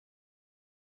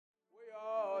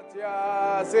We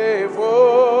are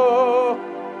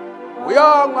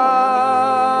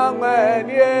man,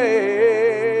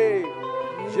 ye,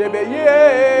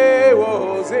 Jebeye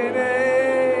was in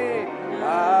it.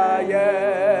 I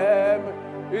am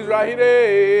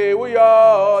Israel. We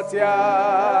are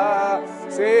Tia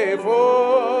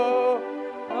Sefo.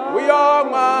 We are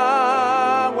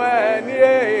man,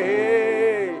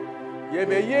 ye,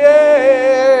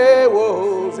 Jebeye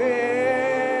was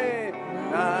in.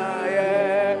 I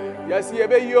am yes,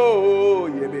 Yebeyo,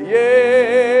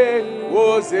 Yebeye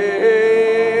was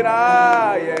in.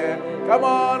 I am. Come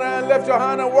on and lift your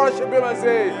hand and worship him and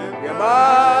say,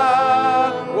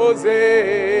 Yema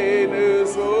Hosea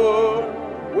so.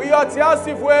 We are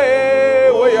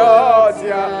Tiasifwe, we are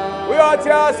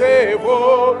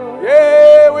Tiasifo,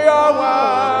 yeah, we are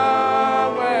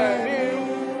one,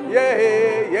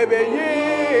 yeah,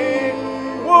 Yebeyi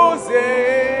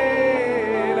Hosea,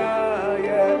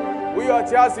 yeah. We are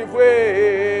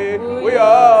Tiasifwe, we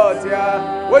are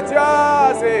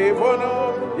Tiasifo, no.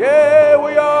 Yeah,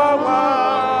 we are one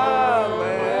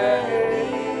man.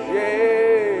 Yeah,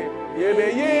 yeah,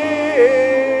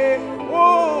 yeah.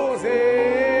 Who's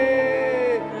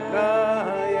it?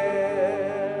 Nah,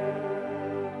 yeah.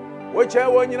 Watch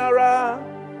out, one yinara.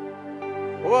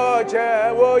 Watch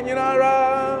out, one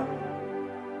yinara.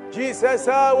 Jesus,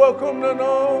 I will come to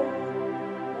know.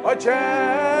 Watch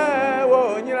out,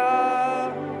 one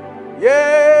yinara.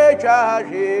 Yeah,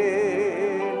 Chahi.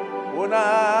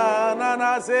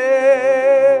 Na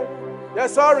say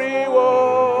yes sorry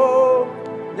wo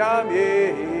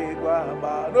nyame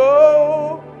gwamba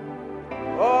no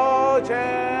oh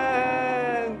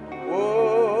chen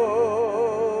oh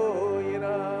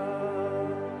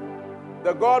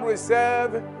the God we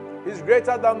serve is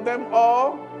greater than them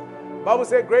all. Bible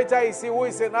says greater is he who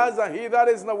is in us than he that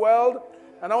is in the world.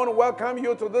 And I want to welcome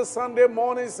you to this Sunday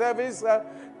morning service.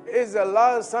 It's the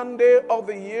last Sunday of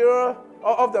the year,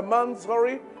 of the month,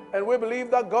 and we believe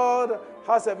that God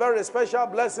has a very special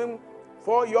blessing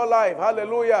for your life.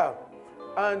 Hallelujah.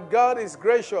 And God is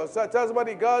gracious. So tell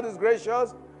somebody, God is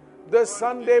gracious. This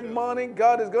Sunday morning,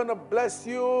 God is going to bless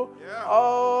you. Yeah.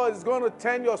 Oh, it's going to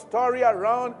turn your story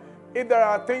around. If there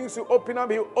are things to open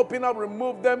up, He'll open up,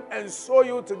 remove them, and sew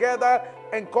you together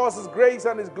and cause His grace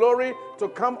and His glory to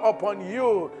come upon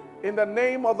you. In the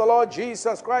name of the Lord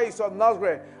Jesus Christ of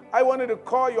Nazareth, I wanted to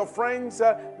call your friends,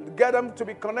 get them to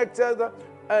be connected,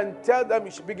 and tell them,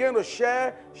 begin to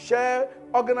share,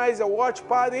 organize a watch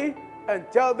party, and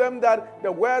tell them that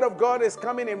the Word of God is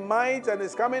coming in might, and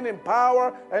is coming in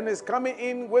power, and is coming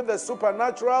in with the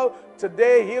supernatural.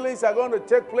 Today, healings are going to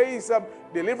take place,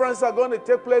 deliverance are going to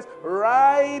take place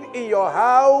right in your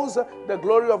house. The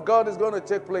glory of God is going to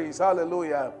take place.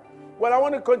 Hallelujah. Well, I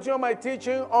want to continue my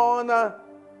teaching on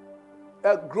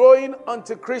growing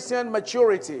unto Christian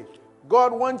maturity.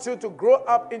 God wants you to grow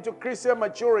up into Christian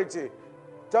maturity.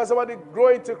 Tell somebody, grow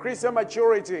into Christian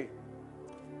maturity.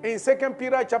 In 2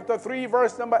 Peter chapter 3,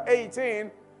 verse number 18,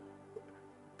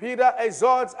 Peter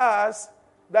exhorts us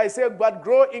that he said, but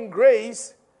grow in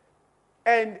grace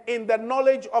and in the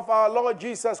knowledge of our Lord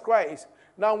Jesus Christ.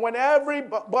 Now, when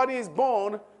everybody is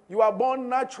born, you are born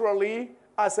naturally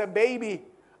as a baby,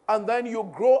 and then you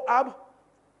grow up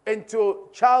into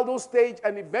childhood stage,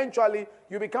 and eventually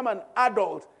you become an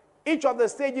adult. Each of the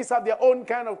stages have their own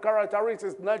kind of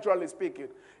characteristics, naturally speaking.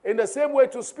 In the same way,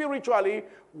 to spiritually,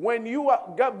 when you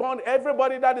get born,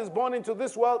 everybody that is born into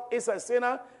this world is a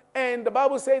sinner. And the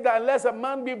Bible says that unless a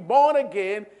man be born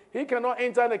again, he cannot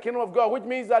enter the kingdom of God, which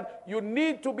means that you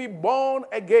need to be born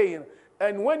again.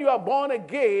 And when you are born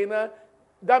again,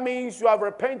 that means you have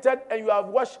repented and you have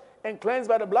washed and cleansed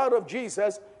by the blood of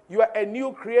Jesus. You are a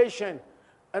new creation.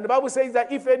 And the Bible says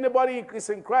that if anybody is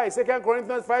in Christ, 2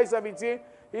 Corinthians 5:17,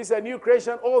 he's a new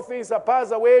creation. All things are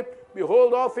passed away.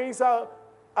 Behold, all things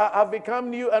have become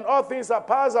new, and all things are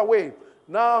passed away.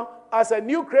 Now, as a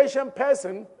new creation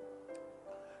person,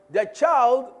 the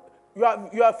child, you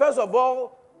are first of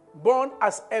all born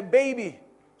as a baby.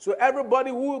 So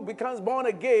everybody who becomes born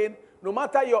again, no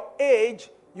matter your age,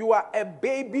 you are a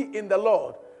baby in the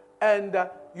Lord. And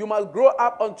you must grow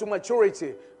up unto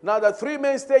maturity. Now, the three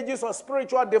main stages of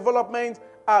spiritual development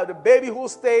are the babyhood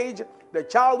stage, the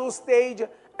childhood stage,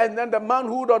 and then the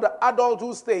manhood or the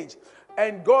adulthood stage.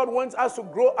 And God wants us to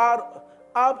grow up.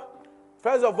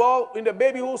 First of all, in the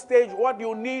babyhood stage, what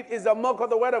you need is the milk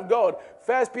of the Word of God.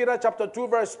 1 Peter chapter 2,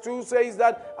 verse 2 says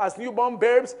that as newborn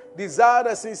babes, desire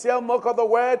the sincere milk of the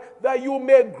Word, that you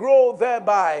may grow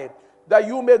thereby. that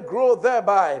you may grow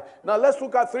thereby. Now let's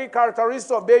look at 3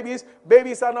 characteristics of babies.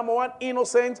 Babies are, number 1,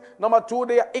 innocent. Number 2,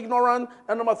 they are ignorant.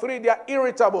 And number 3, they are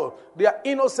irritable. They are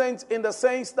innocent in the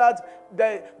sense that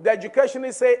the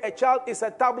educationists say a child is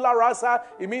a tabula rasa.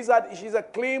 It means that she's a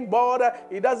clean board.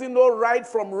 He doesn't know right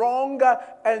from wrong.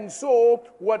 And so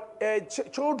what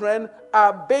children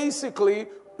are basically,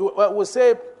 we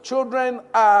say children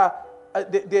are,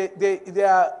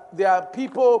 they are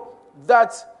people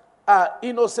that are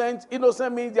innocent.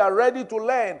 Innocent means they are ready to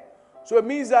learn. So it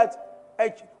means that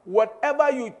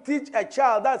whatever you teach a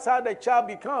child, that's how the child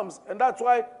becomes. And that's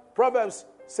why Proverbs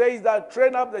says that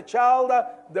train up the child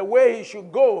the way he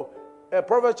should go.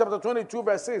 Proverbs chapter 22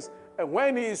 verse 6. And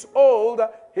when he is old,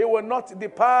 he will not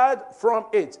depart from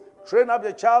it. Train up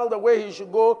the child the way he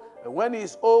should go. And when he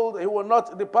is old, he will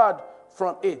not depart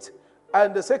from it.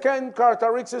 And the second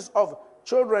characteristic of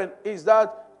children is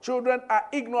that children are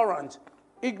ignorant.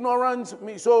 Ignorant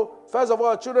means, so first of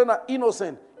all, children are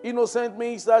innocent. Innocent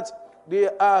means that they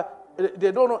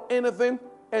don't know anything,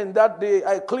 and that they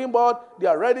are clean board, they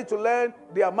are ready to learn,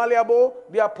 they are malleable,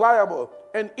 they are pliable.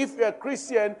 And if you're a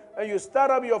Christian and you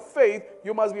start up your faith,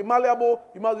 you must be malleable,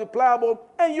 you must be pliable,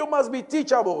 and you must be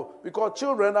teachable, because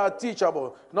children are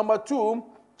teachable. Number 2,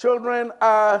 children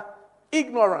are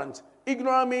ignorant.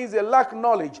 Ignorant means they lack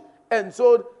knowledge, and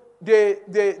so they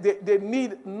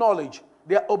need knowledge.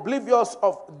 They are oblivious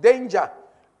of danger.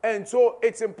 And so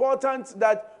it's important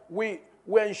that we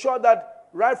ensure that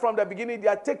right from the beginning they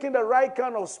are taking the right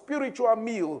kind of spiritual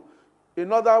meal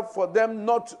in order for them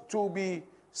not to be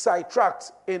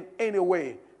sidetracked in any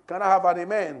way. Can I have an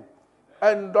amen?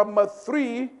 And number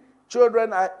 3,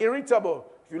 children are irritable.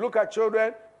 If you look at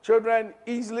children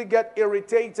easily get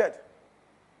irritated.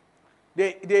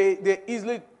 They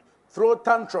easily throw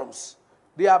tantrums.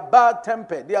 They are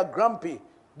bad-tempered. They are grumpy.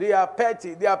 They are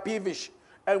petty. They are peevish.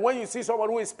 And when you see someone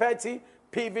who is petty,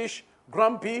 peevish,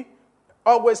 grumpy,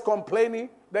 always complaining,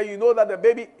 then you know that the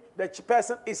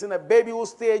person is in a babyhood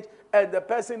stage, and the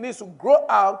person needs to grow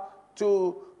out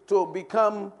to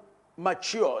become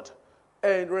matured.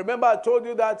 And remember, I told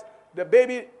you that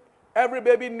every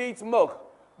baby needs milk.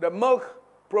 The milk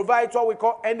provides what we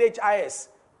call NHIS,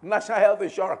 National Health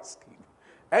Insurance Scheme.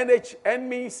 N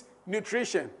means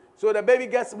nutrition. So the baby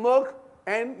gets milk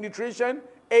and nutrition.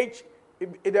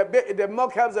 The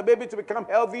milk helps the baby to become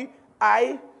healthy.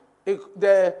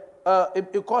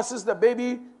 It causes the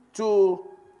baby to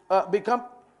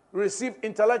receive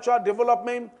intellectual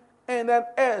development. And then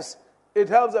S, it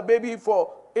helps the baby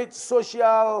for its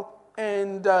social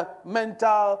and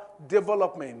mental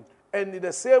development. And in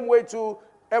the same way to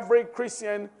every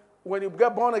Christian, when you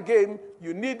get born again,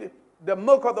 you need the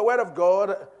milk of the Word of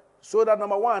God, so that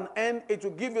number 1, and it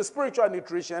will give you spiritual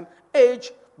nutrition.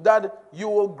 H, that you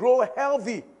will grow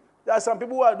healthy. There are some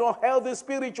people who are not healthy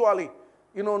spiritually,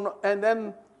 and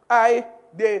then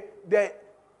the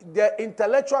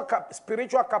intellectual,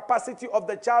 spiritual capacity of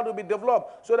the child will be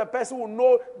developed, so the person will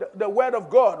know the Word of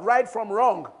God, right from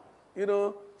wrong,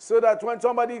 so that when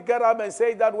somebody get up and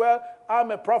say that, well,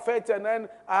 I'm a prophet and then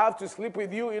I have to sleep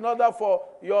with you in order for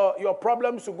your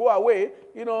problems to go away,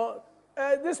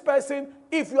 this person,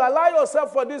 if you allow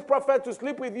yourself for this prophet to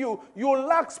sleep with you, you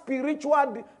lack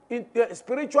spiritual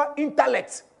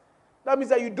intellect. That means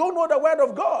that you don't know the Word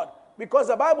of God. Because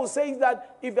the Bible says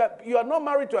that if you are not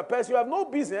married to a person, you have no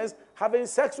business having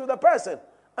sex with a person.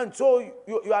 And so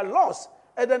you are lost.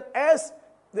 And then S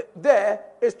there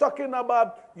is talking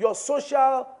about your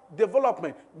social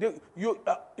development.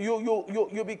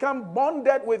 You become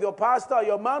bonded with your pastor,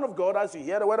 your man of God, as you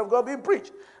hear the Word of God being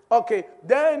preached. Okay,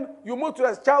 then you move to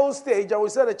the childhood stage, and we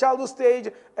said the childhood stage,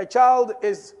 a child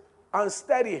is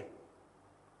unsteady.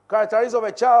 Characteristics of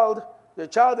a child, the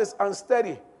child is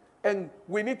unsteady, and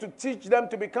we need to teach them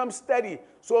to become steady.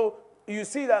 So you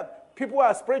see that people who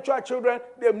are spiritual children,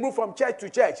 they move from church to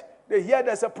church. They hear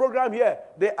there's a program here.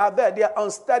 They are there. They are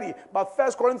unsteady. But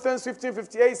 1 Corinthians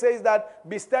 15:58 says that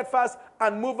be steadfast,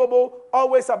 unmovable,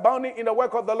 always abounding in the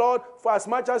work of the Lord, for as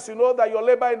much as you know that your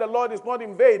labor in the Lord is not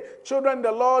in vain. Children in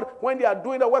the Lord, when they are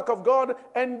doing the work of God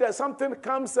and something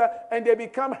comes and they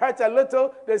become hurt a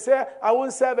little, they say, I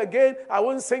won't serve again. I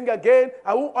won't sing again.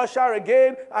 I won't usher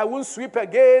again. I won't sweep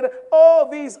again. All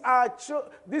these are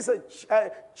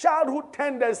childhood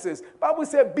tendencies. The Bible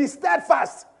says be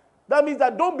steadfast. That means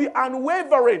that don't be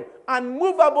unwavering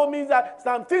Unmovable means that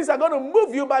some things are going to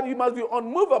move you, but you must be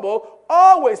unmovable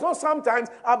always, not sometimes,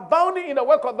 abounding in the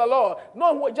work of the Lord.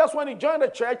 Not just when you join the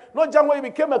church, not just when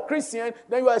you became a Christian,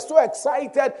 then you are so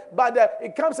excited, but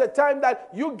it comes a time that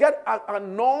you get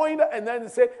annoyed and then you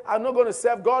say, I'm not going to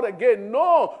serve God again.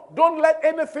 No, don't let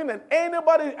anything and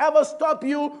anybody ever stop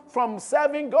you from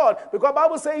serving God. Because the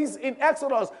Bible says in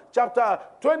Exodus chapter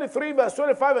 23, verse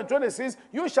 25 and 26,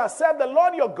 you shall serve the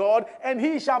Lord your God, and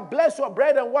he shall bless your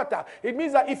bread and water. It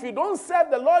means that if you don't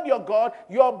serve the Lord your God,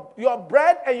 your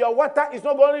bread and your water is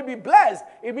not going to be blessed.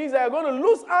 It means that you're going to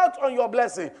lose out on your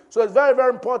blessing. So it's very,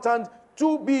 very important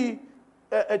to be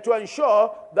to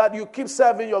ensure that you keep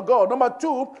serving your God. Number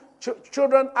two,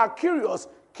 children are curious.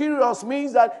 Curious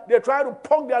means that they try to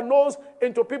poke their nose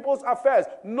into people's affairs.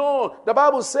 No, the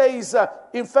Bible says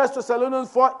in 1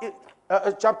 Thessalonians 4,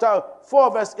 chapter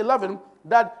 4, verse 11,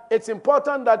 that it's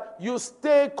important that you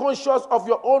stay conscious of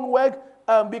your own work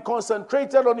and be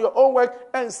concentrated on your own work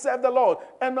and serve the Lord.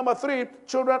 And number three,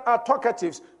 children are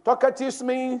talkatives. Talkatives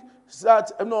means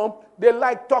that, they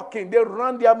like talking. They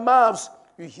run their mouths.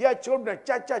 You hear children,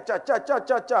 cha, cha, cha, cha, cha,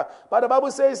 cha, cha. But the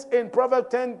Bible says in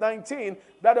Proverbs 10:19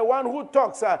 that the one who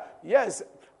talks,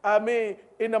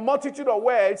 in a multitude of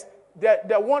words, they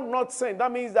want not sin.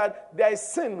 That means that there is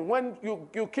sin when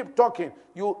you keep talking.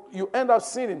 You end up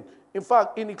sinning. In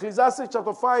fact, in Ecclesiastes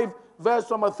chapter 5,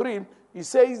 verse number 3, he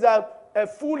says that a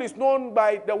fool is known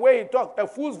by the way he talks. A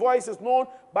fool's voice is known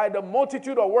by the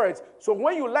multitude of words. So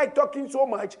when you like talking so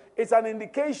much, it's an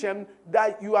indication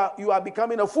that you are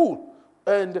becoming a fool.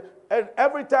 And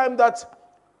every time that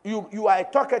you are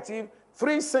talkative,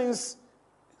 there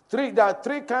are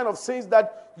three kind of sins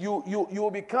that you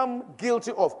will become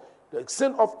guilty of. The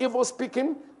sin of evil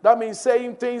speaking, that means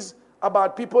saying things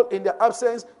about people in their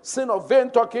absence. Sin of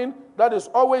vain talking, that is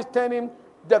always turning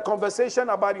the conversation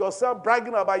about yourself,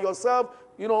 bragging about yourself,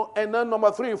 and then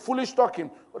number three, foolish talking.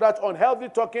 That's unhealthy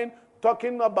talking,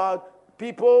 talking about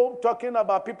people, talking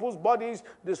about people's bodies,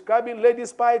 describing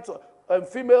ladies' parts and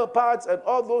female parts and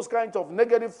all those kinds of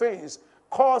negative things.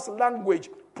 Coarse language,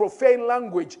 profane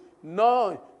language.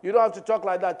 No, you don't have to talk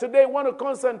like that. Today, I want to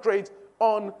concentrate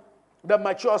on the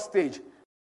mature stage.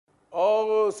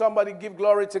 Oh, somebody give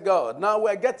glory to God. Now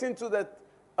we're getting to the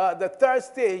third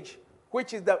stage,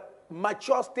 which is the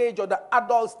mature stage or the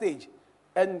adult stage.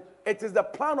 And it is the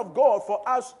plan of God for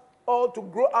us all to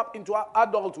grow up into our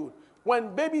adulthood.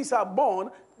 When babies are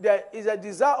born, there is a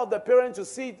desire of the parents to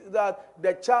see that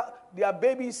their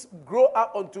babies grow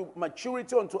up onto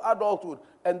maturity, onto adulthood.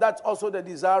 And that's also the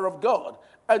desire of God.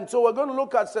 And so we're going to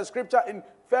look at the scripture in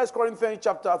 1 Corinthians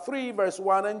chapter 3, verse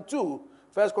 1 and 2.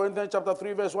 1 Corinthians chapter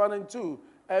 3, verse 1 and 2.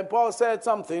 And Paul said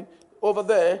something over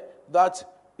there that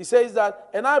he says that,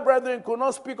 and I, brethren, could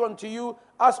not speak unto you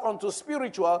as unto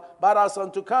spiritual, but as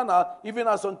unto carnal, even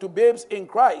as unto babes in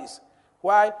Christ.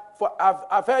 Why? For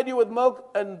I've fed you with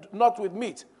milk and not with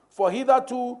meat. For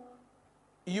hitherto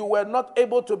you were not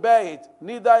able to bear it,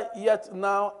 neither yet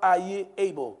now are ye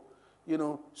able.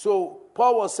 So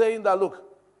Paul was saying that, look,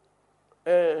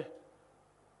 if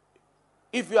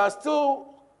you are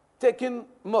still taking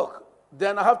milk,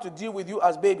 then I have to deal with you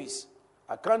as babies.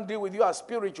 I can't deal with you as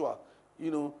spiritual.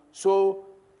 So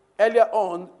earlier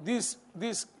on, these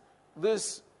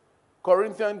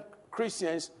Corinthian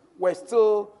Christians were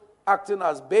still acting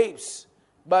as babes.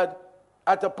 But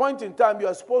at a point in time, you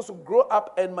are supposed to grow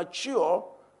up and mature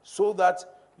so that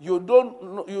you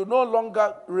no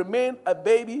longer remain a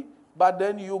baby, but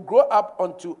then you grow up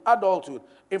onto adulthood.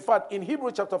 In fact, in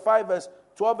Hebrews chapter 5, verse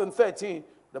 12 and 13,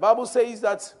 the Bible says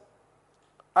that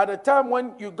at the time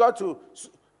when you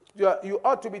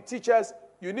ought to be teachers,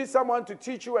 you need someone to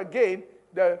teach you again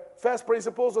the first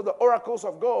principles of the oracles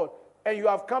of God. And you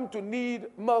have come to need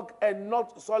milk and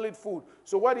not solid food.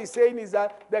 So what he's saying is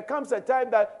that there comes a time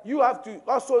that you have to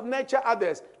also nurture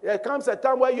others. There comes a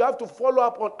time where you have to follow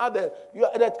up on others.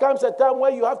 There comes a time where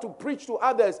you have to preach to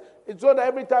others. It's not that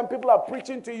every time people are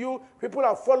preaching to you, people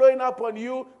are following up on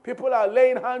you, people are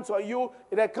laying hands on you.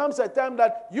 There comes a time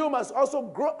that you must also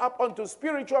grow up onto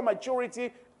spiritual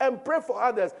maturity and pray for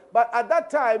others. But at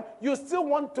that time, you still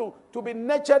want to be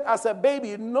nurtured as a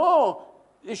baby. No,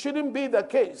 it shouldn't be the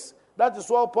case. That is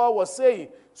what Paul was saying.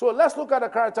 So let's look at the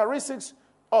characteristics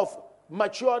of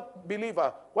matured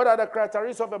believer. What are the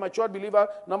characteristics of a matured believer?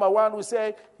 Number one, we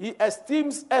say he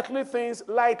esteems earthly things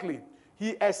lightly.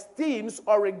 He esteems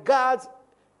or regards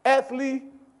earthly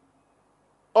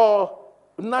or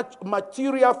not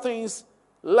material things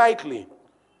lightly.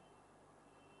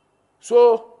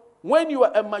 So when you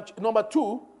are number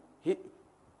two,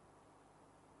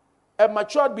 a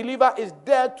matured believer is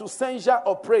dead to censure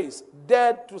or praise.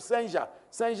 Dead to censure.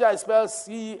 Censure is spelled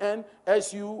C-E-N-S-U-R-E,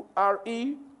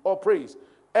 or praise.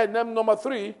 And then number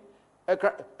 3,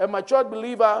 a matured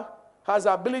believer has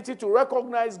the ability to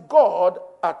recognize God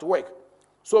at work.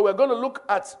 So we're going to look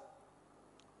at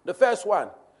the first one.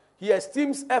 He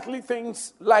esteems earthly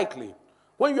things lightly.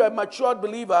 When you're a matured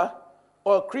believer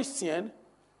or a Christian,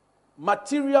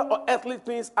 material or earthly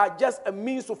things are just a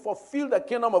means to fulfill the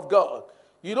kingdom of God.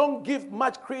 You don't give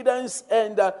much credence,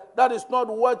 and that is not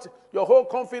what your whole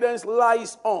confidence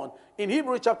lies on. In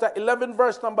Hebrews chapter 11,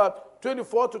 verse number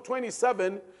 24 to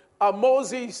 27,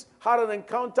 Moses had an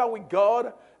encounter with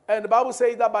God, and the Bible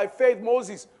says that by faith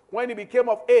Moses, when he became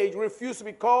of age, refused to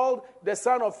be called the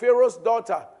son of Pharaoh's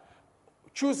daughter,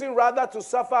 choosing rather to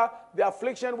suffer the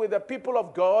affliction with the people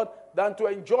of God than to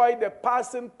enjoy the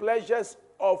passing pleasures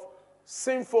of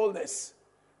sinfulness.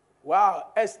 Wow.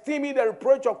 Esteeming the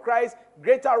reproach of Christ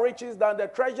greater riches than the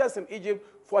treasures in Egypt,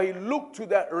 for he looked to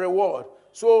the reward.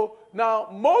 So now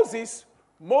Moses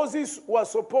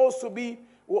was supposed to be,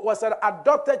 was an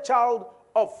adopted child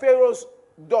of Pharaoh's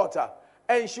daughter.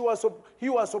 And he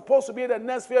was supposed to be the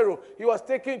next Pharaoh. He was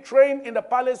trained in the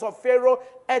palace of Pharaoh,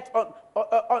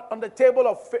 on the table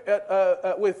of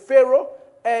with Pharaoh,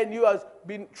 and he was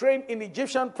being trained in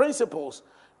Egyptian principles.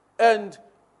 And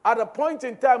at a point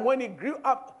in time when he grew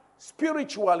up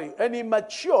spiritually and he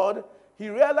matured, he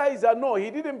realized that no,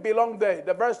 he didn't belong there.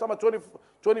 The verse number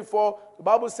 24, the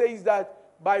Bible says that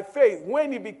by faith,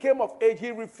 when he became of age,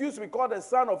 he refused to be called the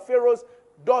son of Pharaoh's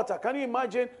daughter. Can you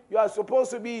imagine? You are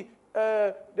supposed to be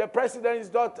the president's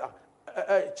daughter,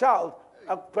 child,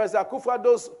 President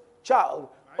Akufo-Addo's child,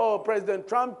 or President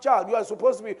Trump's child. You are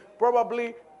supposed to be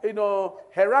probably,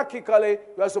 hierarchically,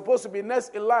 you are supposed to be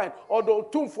next in line, or the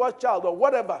Otumfuo's child, or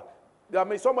whatever. I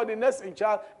mean, somebody next in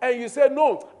child, and you say,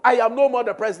 no, I am no more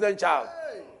the president's child.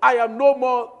 I am no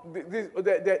more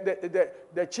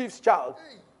the chief's child,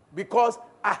 because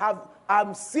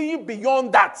I'm seeing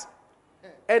beyond that,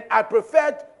 and I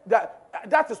prefer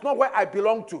that is not where I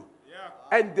belong to.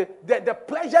 Yeah. And the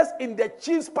pleasures in the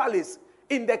chief's palace,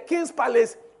 in the king's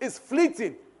palace, is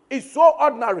fleeting. It's so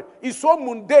ordinary. It's so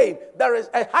mundane. There is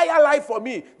a higher life for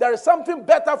me. There is something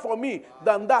better for me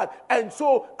than that. And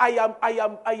so I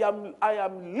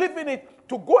am living it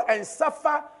to go and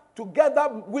suffer together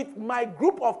with my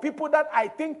group of people that I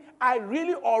think I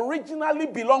really originally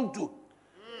belong to.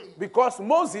 Because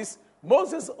Moses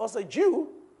was a Jew,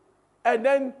 and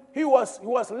then he was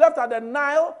left at the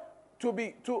Nile to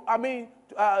be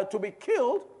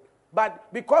killed,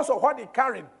 but because of what he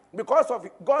carried, because of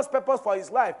God's purpose for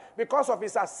his life, because of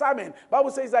his assignment, Bible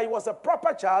says that he was a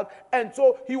proper child, and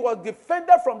so he was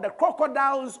defended from the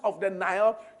crocodiles of the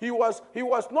Nile. He was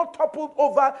not toppled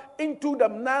over into the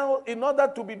Nile in order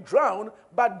to be drowned,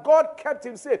 but God kept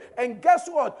him safe. And guess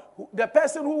what? The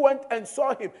person who went and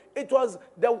saw him, it was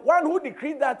the one who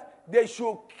decreed that they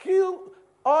should kill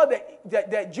all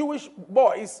the Jewish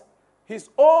boys, his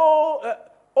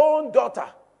own daughter,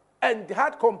 and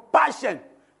had compassion.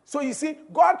 So you see,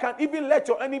 God can even let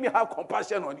your enemy have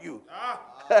compassion on you.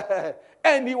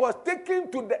 And he was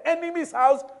taken to the enemy's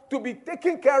house to be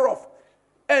taken care of.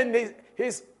 And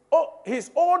his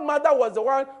own mother was the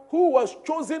one who was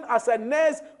chosen as a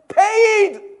nurse,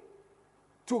 paid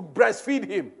to breastfeed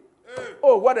him.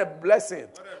 Oh, what a blessing.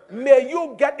 May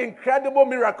you get incredible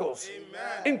miracles.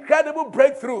 Amen. Incredible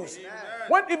breakthroughs. Amen.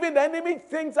 When even the enemy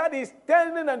thinks that he's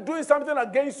turning and doing something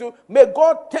against you, may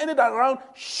God turn it around,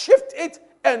 shift it,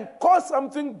 and cause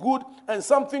something good and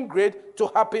something great to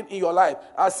happen in your life.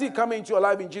 I see it coming into your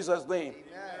life in Jesus' name.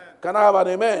 Amen. Can I have an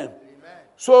amen? Amen?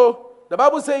 So the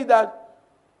Bible says that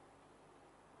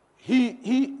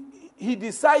he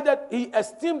decided, he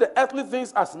esteemed the earthly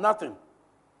things as nothing,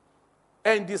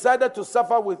 and decided to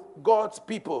suffer with God's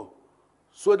people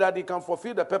so that he can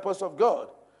fulfill the purpose of God.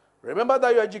 Remember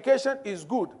that your education is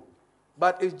good,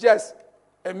 but it's just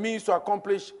a means to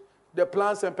accomplish the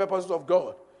plans and purposes of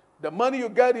God. The money you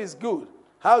get is good.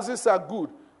 Houses are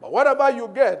good. But whatever you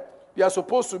get, they are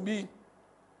supposed to be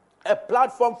a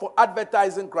platform for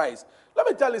advertising Christ. Let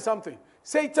me tell you something.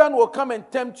 Satan will come and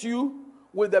tempt you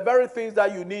with the very things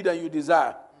that you need and you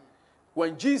desire.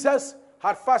 When Jesus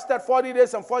had fasted 40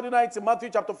 days and 40 nights in Matthew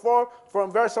chapter 4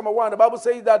 from verse number 1, the Bible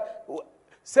says that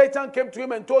Satan came to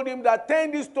him and told him that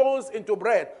turn these stones into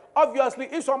bread. Obviously,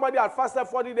 if somebody had fasted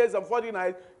 40 days and 40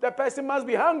 nights, the person must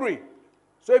be hungry.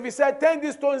 So if he said, turn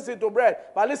these stones into bread,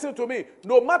 but listen to me,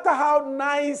 no matter how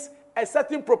nice a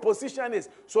certain proposition is,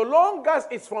 so long as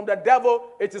it's from the devil,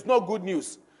 it is not good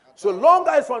news. So long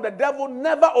as it's from the devil,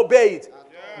 never obey it.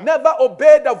 Yeah. Never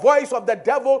obey the voice of the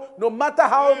devil, no matter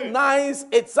how nice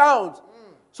it sounds.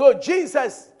 So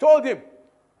Jesus told him,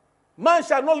 Man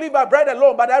shall not live by bread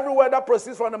alone, but every word that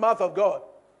proceeds from the mouth of God.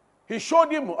 He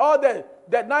showed him all the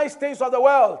nice things of the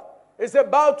world. He said,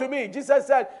 bow to me. Jesus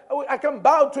said, I can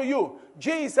bow to you.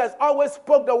 Jesus always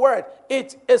spoke the word.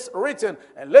 It is written.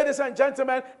 And ladies and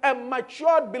gentlemen, a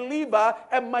matured believer,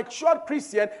 a matured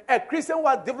Christian, a Christian who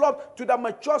has developed to the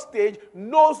mature stage,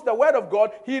 knows the word of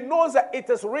God. He knows that it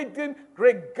is written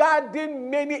regarding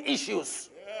many issues.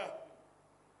 Yeah.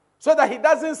 So that he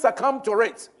doesn't succumb to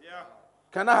it. Yeah.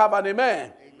 Can I have an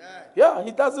amen? Amen. Yeah,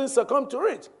 he doesn't succumb to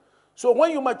it. So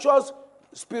when you mature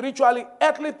spiritually,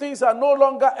 earthly things are no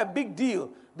longer a big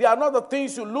deal. They are not the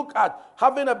things you look at.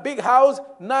 Having a big house,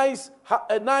 nice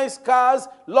cars,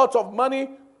 lots of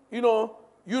money, you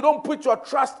don't put your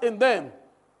trust in them.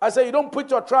 I say you don't put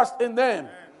your trust in them.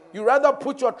 You rather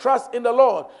put your trust in the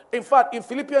Lord. In fact, in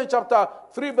Philippians chapter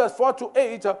 3, verse 4 to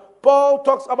 8, Paul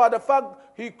talks about the fact,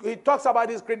 he talks about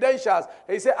his credentials.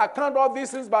 He said, I count all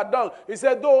these things but done. He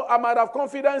said, though I might have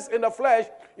confidence in the flesh,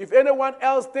 if anyone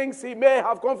else thinks he may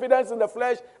have confidence in the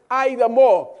flesh, I the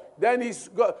more. Then he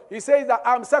says that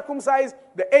I'm circumcised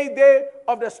the 8th day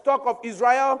of the stock of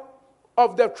Israel,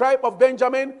 of the tribe of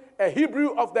Benjamin, a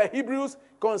Hebrew of the Hebrews.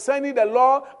 Concerning the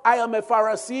law, I am a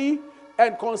Pharisee.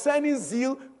 And concerning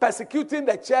zeal, persecuting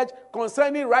the church,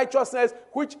 concerning righteousness,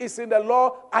 which is in the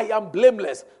law, I am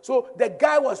blameless. So the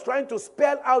guy was trying to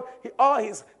spell out all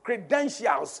his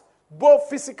credentials, both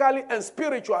physically and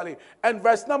spiritually. And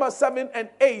verse number 7 and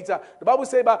 8, the Bible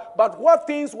says, but what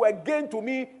things were gained to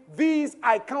me, these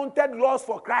I counted loss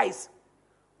for Christ.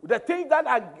 The things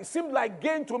that seemed like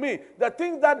gain to me, the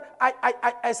things that I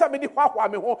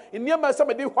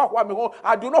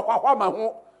do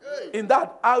not in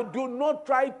that, I do not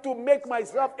try to make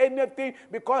myself anything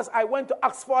because I went to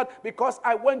Oxford, because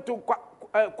I went to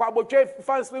Kwaboche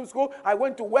Fancy School, I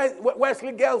went to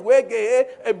Wesley Girls,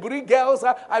 Ebri Girls,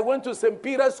 I went to St.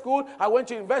 Peter's School, I went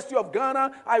to University of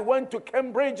Ghana, I went to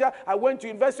Cambridge, I went to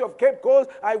University of Cape Coast,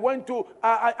 I went to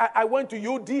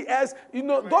UDS.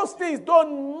 Those things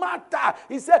don't matter.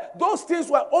 He said those things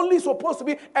were only supposed to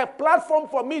be a platform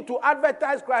for me to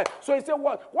advertise Christ. So he said,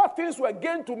 what things were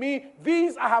gained to me,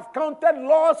 these I have counted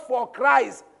loss for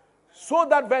Christ. So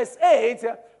that verse 8,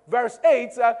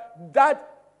 that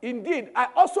indeed, I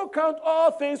also count all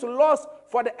things lost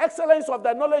for the excellence of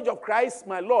the knowledge of Christ,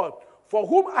 my Lord, for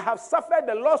whom I have suffered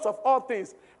the loss of all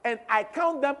things, and I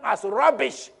count them as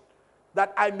rubbish,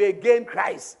 that I may gain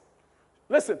Christ.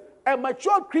 Listen, a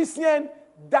mature Christian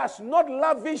does not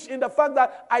lavish in the fact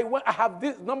that I have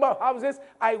this number of houses,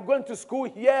 I went to school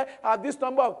here, I have this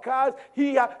number of cars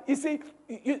here. You see,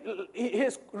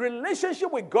 his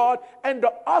relationship with God and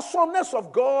the awesomeness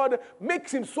of God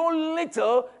makes him so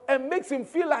little and makes him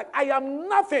feel like I am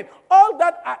nothing. All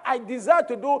that I desire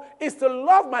to do is to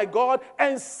love my God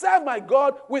and serve my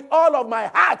God with all of my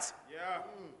heart. Yeah.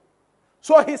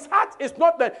 So his heart is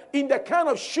not in the kind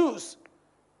of shoes.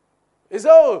 He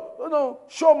said,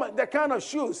 show me the kind of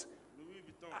shoes.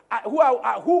 Who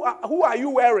are you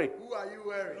wearing?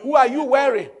 Who are you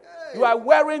wearing? Hey. You are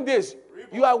wearing this.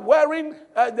 You are wearing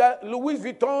the Louis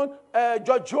Vuitton,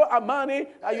 Giorgio Armani.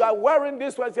 You are wearing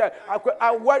this one. You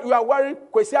are wearing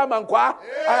Kwesi Amankwa,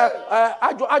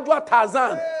 Adwa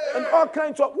Tarzan, and all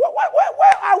kinds of.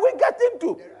 Where are we getting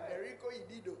to?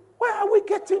 Where are we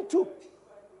getting to?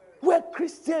 We're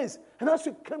Christians. And as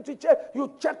you come to church,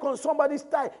 you check on somebody's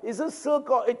tie. Is it silk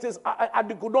or it is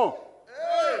adigudon?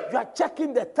 Hey. You are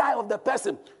checking the tie of the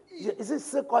person. Is it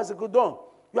silk or is it adigudon?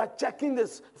 You are checking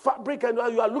this fabric and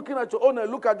you are looking at your own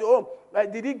and look at your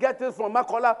own. Did he get this from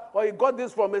Makola or he got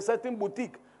this from a certain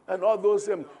boutique? And all those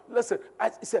things. Listen,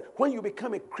 I said, when you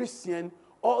become a Christian,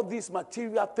 all these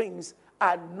material things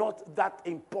are not that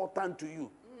important to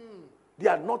you. They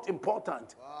are not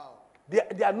important. Wow.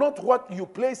 They are not what you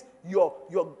place your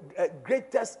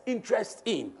greatest interest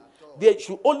in. They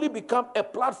should only become a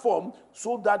platform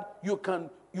so that you can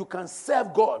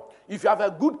serve God. If you have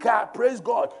a good car, praise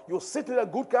God. You sit in a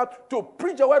good car to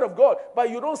preach the word of God, but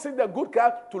you don't sit in a good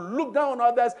car to look down on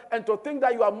others and to think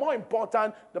that you are more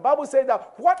important. The Bible says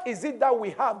that what is it that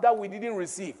we have that we didn't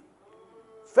receive?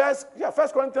 First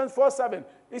Corinthians 4:7.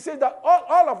 It says that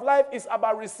all of life is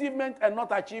about receivement and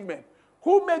not achievement.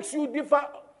 Who makes you differ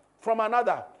from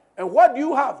another? And what do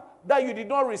you have that you did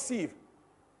not receive?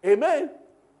 Amen.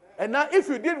 And now if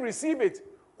you did receive it,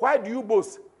 why do you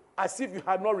boast as if you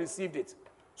had not received it?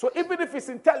 So even if it's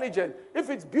intelligent,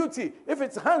 if it's beauty, if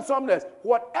it's handsomeness,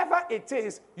 whatever it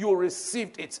is, you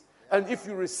received it. And if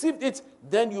you received it,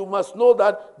 then you must know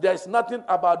that there's nothing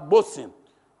about boasting.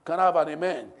 Can I have an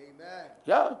amen? Amen.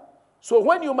 Yeah. So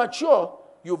when you mature,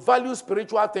 you value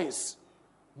spiritual things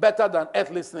better than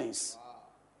earthly things.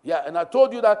 Yeah, and I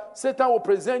told you that Satan will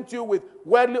present you with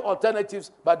worldly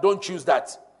alternatives, but don't choose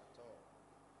that.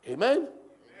 Amen?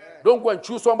 Don't go and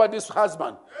choose somebody's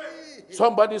husband,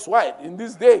 somebody's wife. In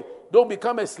this day, don't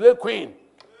become a slave queen.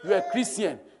 You're a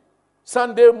Christian.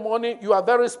 Sunday morning, you are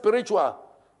very spiritual.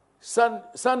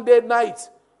 Sunday night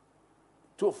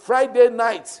to Friday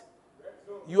night,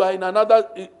 you are in another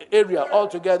area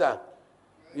altogether.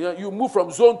 You move from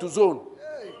zone to zone.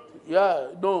 Yeah,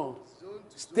 no.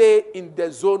 Stay in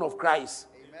the zone of Christ.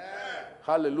 Amen.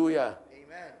 Hallelujah.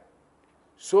 Amen.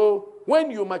 So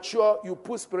when you mature, you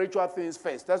put spiritual things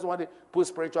first. That's why they put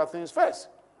spiritual things first.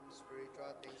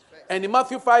 And in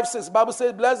Matthew 5:6, the Bible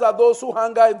says, blessed are those who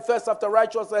hunger and thirst after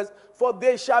righteousness, for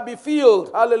they shall be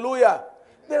filled. Hallelujah. Amen.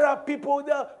 There are people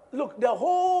there. Look, their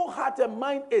whole heart and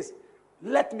mind is,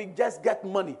 let me just get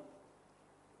money.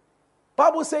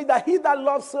 Bible says that he that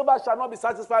loves silver shall not be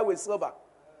satisfied with silver.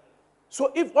 So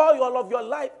if all of your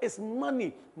life is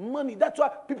money, that's why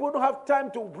people don't have time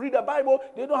to read the Bible.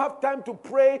 They don't have time to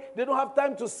pray. They don't have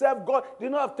time to serve God. They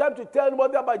don't have time to tell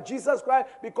anybody about Jesus Christ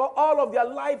because all of their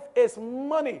life is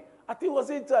money. I think was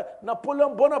it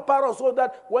Napoleon Bonaparte or so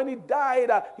that when he died,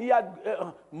 he had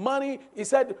money. He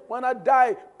said, when I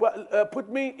die, put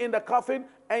me in the coffin,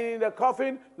 and in the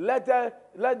coffin, let there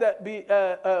be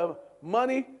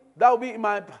money. That will be in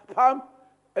my palm,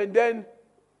 and then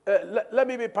let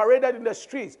me be paraded in the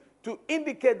streets to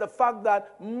indicate the fact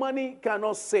that money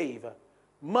cannot save.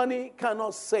 Money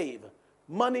cannot save.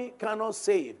 Money cannot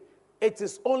save. It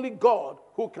is only God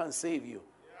who can save you.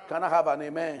 Yeah. Can I have an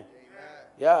amen? Amen.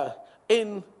 Yeah.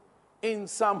 In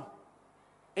Psalm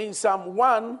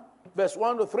 1, verse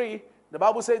 1 to 3, the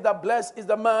Bible says that blessed is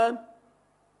the man.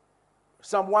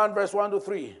 Psalm 1, verse 1 to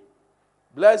 3.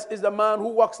 Blessed is the man who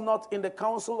walks not in the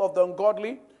counsel of the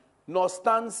ungodly, nor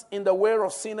stands in the way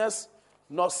of sinners,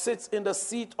 nor sits in the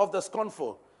seat of the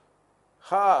scornful.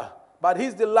 But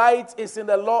his delight is in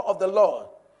the law of the Lord,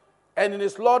 and in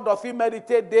his law doth he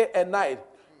meditate day and night.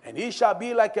 And he shall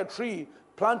be like a tree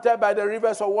planted by the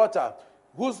rivers of water,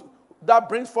 that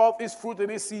brings forth his fruit in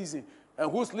his season,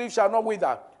 and whose leaf shall not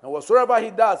wither. And whatsoever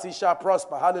he does, he shall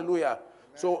prosper. Hallelujah. Amen.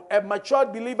 So a mature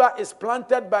believer is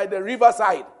planted by the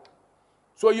riverside.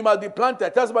 So you must be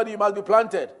planted. Tell somebody you must be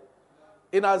planted.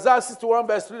 In Isaiah 61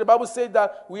 verse 3, the Bible says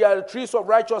that we are the trees of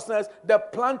righteousness, the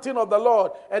planting of the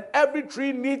Lord. And every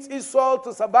tree needs its soil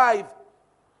to survive.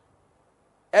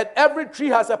 And every tree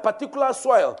has a particular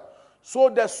soil. So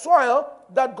the soil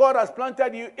that God has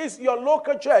planted you is your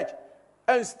local church.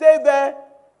 And stay there.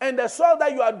 And the soil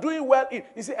that you are doing well in,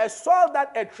 you see, a soil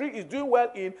that a tree is doing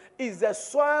well in is a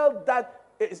soil that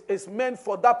is meant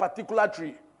for that particular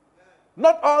tree.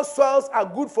 Not all soils are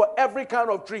good for every kind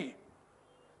of tree.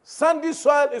 Sandy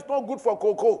soil is not good for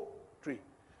cocoa tree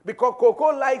because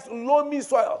cocoa likes loamy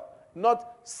soil,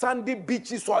 not sandy,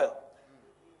 beachy soil.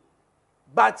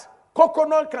 But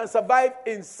coconut can survive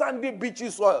in sandy, beachy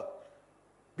soil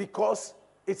because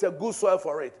it's a good soil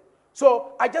for it.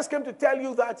 So I just came to tell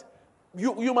you that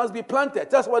you must be planted.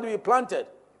 That's what we planted.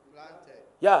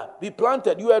 Yeah, be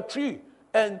planted. You are a tree.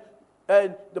 And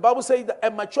the Bible says that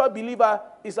a mature believer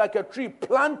is like a tree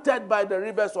planted by the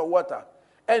rivers of water,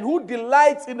 and who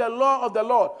delights in the law of the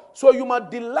Lord. So you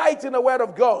must delight in the word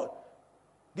of God.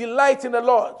 Delight in the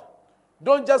Lord.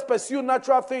 Don't just pursue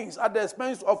natural things at the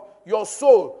expense of your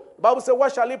soul. The Bible says,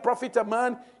 what shall it profit a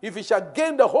man if he shall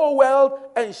gain the whole world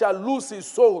and shall lose his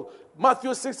soul?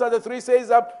 Matthew 6:3 says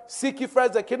that, seek ye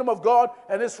first the kingdom of God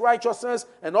and his righteousness,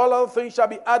 and all other things shall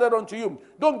be added unto you.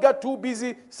 Don't get too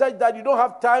busy such that you don't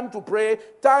have time to pray,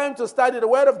 time to study the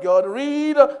word of God,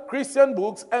 read Christian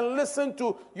books, and listen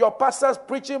to your pastors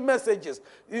preaching messages.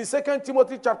 In 2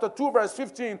 Timothy chapter 2 verse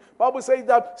 15, Bible says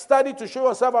that study to show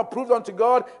yourself approved unto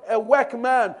God, a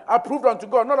workman approved unto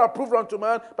God, not approved unto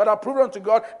man, but approved unto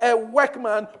God, a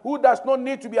workman who does not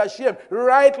need to be ashamed,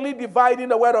 rightly dividing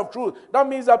the word of truth. That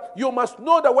means that you must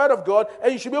know the word of God,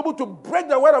 and you should be able to break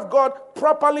the word of God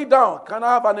properly down. Can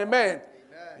I have an amen? Amen.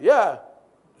 Yeah.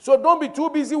 So don't be too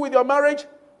busy with your marriage.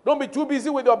 Don't be too busy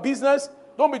with your business.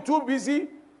 Don't be too busy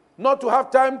not to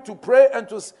have time to pray and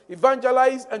to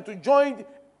evangelize and to join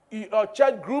a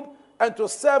church group and to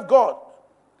serve God.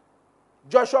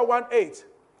 Joshua 1:8.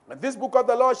 And this book of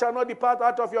the law shall not depart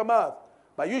out of your mouth,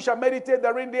 but you shall meditate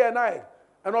therein day and night,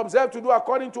 and observe to do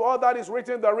according to all that is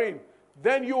written therein.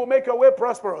 Then you will make your way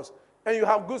prosperous, and you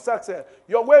have good success.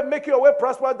 Making your way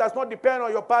prosperous does not depend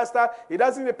on your pastor. It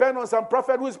doesn't depend on some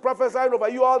prophet who is prophesying over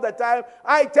you all the time.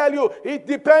 I tell you, it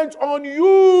depends on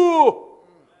you.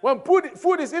 When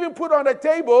food is even put on the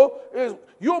table,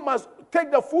 you must take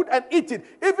the food and eat it.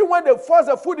 Even when they force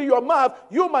the food in your mouth,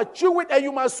 you must chew it and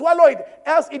you must swallow it,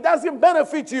 else it doesn't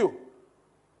benefit you.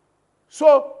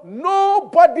 So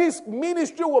nobody's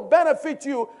ministry will benefit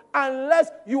you unless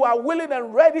you are willing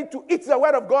and ready to eat the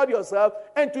word of God yourself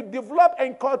and to develop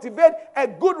and cultivate a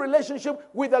good relationship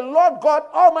with the Lord God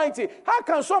Almighty. How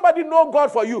can somebody know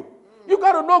God for you? You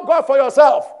got to know God for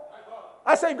yourself.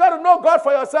 I say you got to know God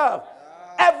for yourself.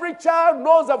 Every child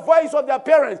knows the voice of their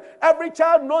parents. Every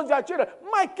child knows their children.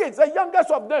 My kids, the youngest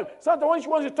of them, sometimes when she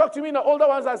wants to talk to me, the older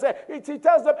ones, I say, he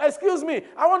tells them, excuse me,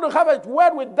 I want to have a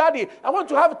word with daddy. I want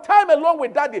to have time alone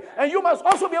with daddy. And you must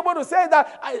also be able to say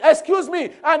that, excuse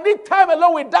me, I need time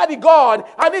alone with daddy God.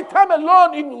 I need time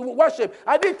alone in worship.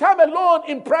 I need time alone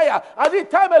in prayer. I need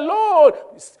time alone.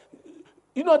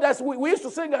 You know, we used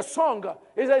to sing a song.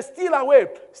 It says, steal away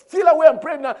and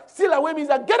pray now. Steal away means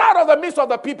that get out of the midst of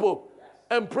the people.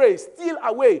 And pray, steal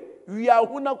away.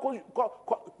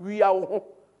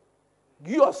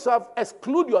 Yourself,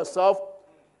 exclude yourself,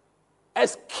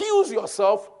 excuse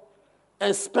yourself,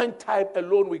 and spend time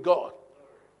alone with God.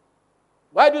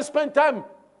 Why do you spend time?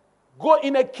 Go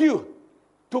in a queue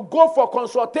to go for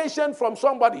consultation from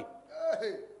somebody.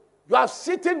 You are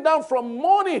sitting down from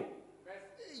morning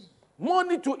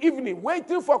to evening,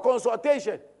 waiting for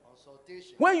consultation.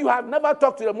 When you have never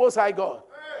talked to the Most High God.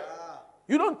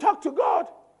 You don't talk to God.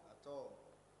 At all.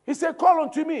 He said, call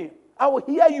unto me. I will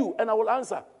hear you and I will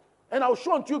answer. And I will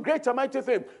show unto you great and mighty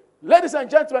things. Ladies and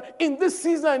gentlemen, in this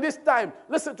season and this time,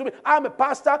 listen to me. I'm a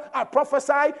pastor. I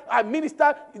prophesy. I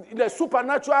minister in the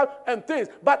supernatural and things.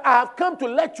 But I have come to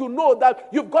let you know that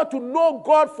you've got to know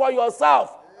God for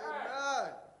yourself.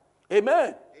 Amen.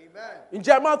 Amen. In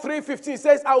Jeremiah 3:15 it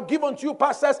says, I'll give unto you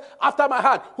pastors after my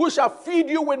heart, who shall feed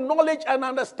you with knowledge and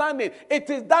understanding. It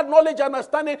is that knowledge and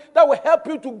understanding that will help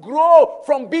you to grow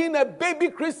from being a baby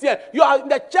Christian. You are in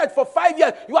the church for 5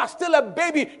 years. You are still a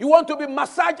baby. You want to be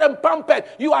massaged and pampered.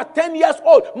 You are 10 years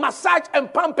old, massaged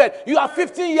and pampered. You are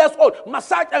 15 years old,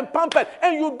 massaged and pampered.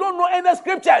 And you don't know any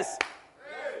scriptures.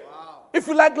 Wow. If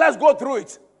you like, let's go through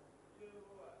it.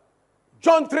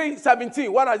 John 3:17,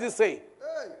 what does it say?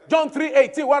 John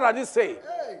 3:18, what does it say?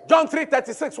 Hey. John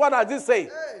 3:36, what does it say?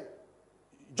 Hey.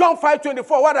 John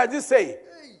 5:24, what does it say?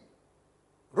 Hey.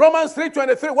 Romans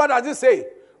 3:23, what does it say?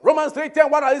 Romans 3:10,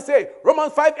 what does it say?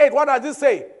 Romans 5:8, what does it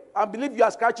say? I believe you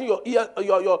are scratching your ear,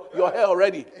 your hair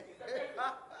already.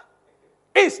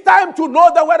 It's time to know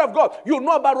the word of God. You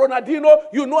know about Ronaldinho,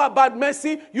 you know about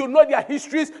Messi, you know their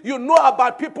histories, you know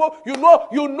about people, you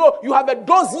have a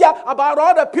dossier about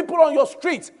all the people on your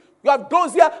street. You have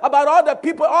dossier about all the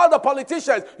people, all the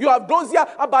politicians. You have dossier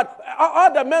about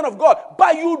all the men of God.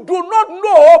 But you do not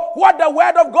know what the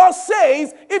word of God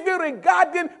says, even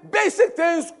regarding basic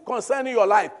things concerning your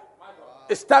life.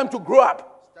 It's time to grow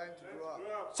up.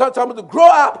 It's time to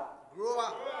grow up. Grow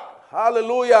up.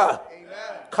 Hallelujah.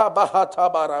 Amen.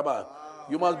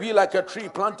 You must be like a tree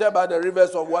planted by the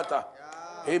rivers of water.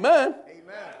 Yeah. Amen.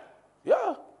 Amen.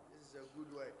 Yeah. This is a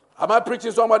good word. Am I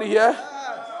preaching somebody here?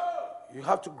 You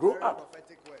have to grow up.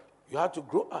 You have to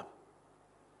grow up.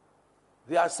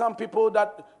 There are some people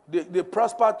that they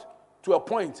prosper to a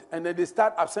point and then they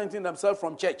start absenting themselves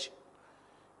from church.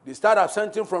 They start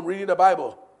absenting from reading the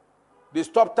Bible. They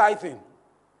stop tithing.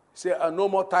 Say, no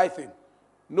more tithing.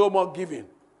 No more giving.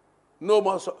 No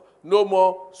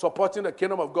more supporting the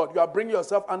kingdom of God. You are bringing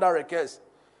yourself under a curse.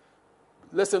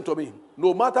 Listen to me.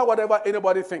 No matter whatever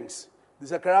anybody thinks,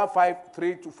 Zechariah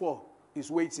 5:3-4 is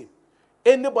waiting.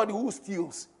 Anybody who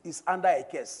steals is under a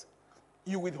curse.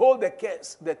 You withhold the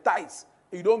curse, the tithes.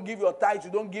 You don't give your tithes,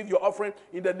 you don't give your offering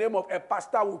in the name of a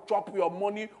pastor who will chop your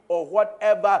money or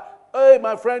whatever. Hey,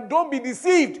 my friend, don't be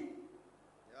deceived.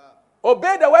 Yeah.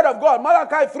 Obey the word of God.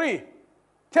 Malachi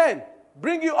 3:10.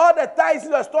 Bring you all the tithes in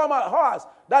the storehouse,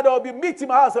 that there will be meat in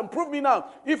my house, and prove me now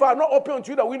if I have not opened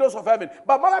to you the windows of heaven.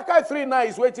 But Malachi 3:9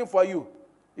 is waiting for you.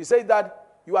 He says that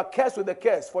you are cursed with the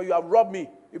curse, for you have robbed me,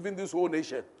 even this whole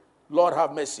nation. Lord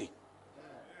have mercy.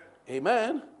 Amen.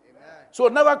 Amen. So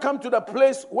never come to the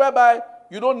place whereby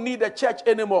you don't need the church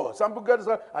anymore. Some people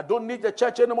say, I don't need the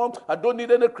church anymore. I don't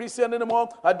need any Christian anymore.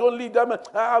 I don't need them.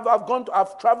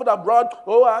 I've traveled abroad.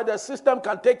 Oh, the system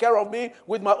can take care of me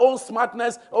with my own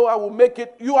smartness. Oh, I will make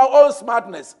it. You are all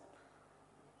smartness.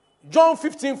 John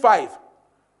 15:5.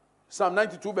 Psalm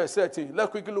 92 verse 13.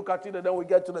 Let's quickly look at it and then we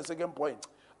get to the second point.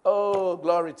 Oh,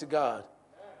 glory to God.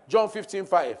 John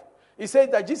 15:5. He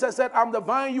said that Jesus said, I'm the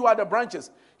vine, you are the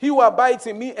branches. He who abides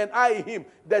in me and I in him,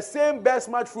 the same bears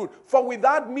much fruit. For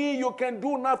without me, you can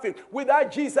do nothing.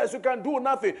 Without Jesus, you can do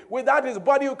nothing. Without his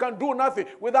body, you can do nothing.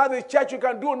 Without his church, you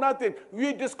can do nothing.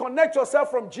 You disconnect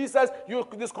yourself from Jesus, you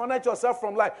disconnect yourself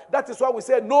from life. That is why we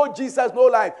say, no Jesus, no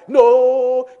life.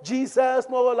 No Jesus,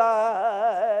 no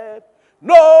life.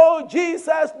 No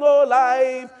Jesus, no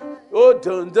life. Oh,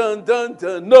 dun dun dun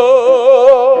dun.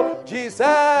 No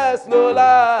Jesus, no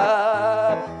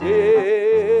life.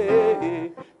 Yeah.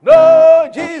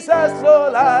 No Jesus, no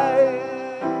life.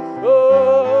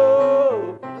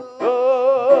 Oh,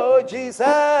 oh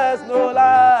Jesus, no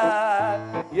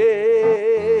life.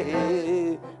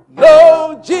 Yeah.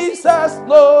 No Jesus,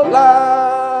 no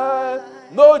life.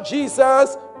 No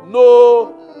Jesus,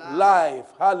 no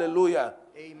life. Hallelujah.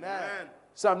 Amen.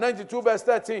 Psalm 92 verse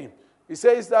 13. It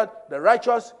says that the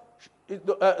righteous,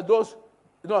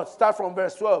 start from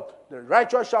verse 12. The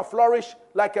righteous shall flourish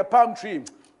like a palm tree.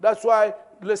 That's why,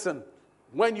 listen,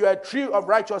 when you are a tree of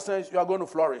righteousness, you are going to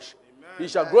flourish. He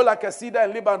shall grow like a cedar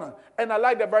in Lebanon. And I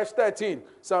like the verse 13,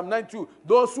 Psalm 92.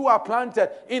 Those who are planted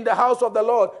in the house of the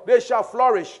Lord, they shall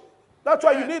flourish. That's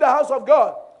why you need the house of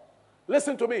God.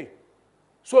 Listen to me.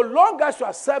 So long as you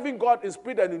are serving God in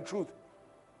spirit and in truth,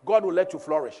 God will let you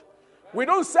flourish. We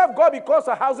don't serve God because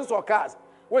of houses or cars.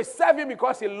 We serve Him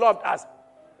because He loved us.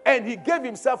 And He gave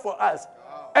Himself for us.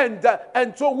 And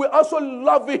so we're also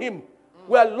loving Him.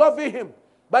 We are loving Him.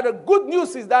 But the good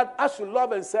news is that as you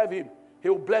love and serve Him, He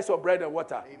will bless your bread and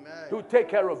water. Amen. He will take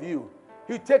care of you.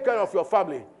 He will take care of your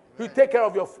family. He will take care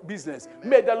of your business. Amen.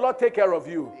 May the Lord take care of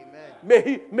you.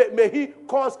 Amen. May He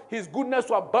cause His goodness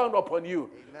to abound upon you.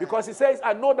 Amen. Because He says,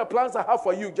 I know the plans I have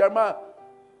for you, Jeremiah.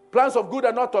 Plans of good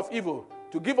and not of evil,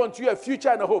 to give unto you a future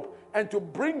and a hope, and to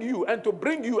bring you, and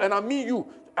I mean you,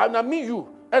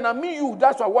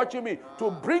 that's what watching me,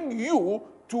 to bring you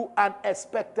to an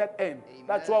expected end. Amen.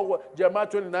 That's what Jeremiah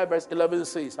 29 verse 11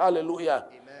 says. Hallelujah.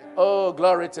 Amen. Oh,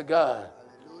 glory to God.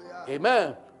 Hallelujah. Amen.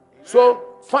 Amen.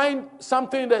 So find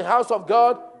something in the house of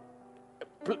God,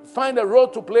 find a role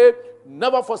to play.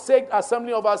 Never forsake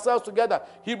assembling of ourselves together.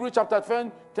 Hebrews chapter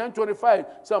 10:25.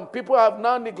 Some people have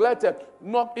now neglected,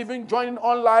 not even joining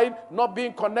online, not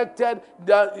being connected.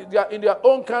 They are in their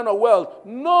own kind of world.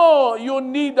 No, you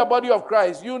need the body of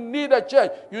Christ. You need a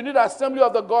church. You need assembly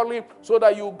of the godly so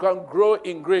that you can grow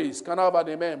in grace. Can I have an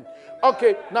amen?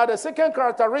 Okay, now the second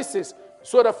characteristic.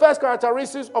 So the first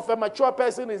characteristic of a mature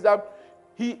person is that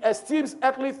he esteems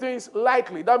earthly things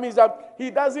lightly. That means that he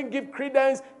doesn't give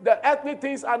credence. The earthly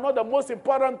things are not the most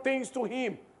important things to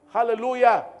him.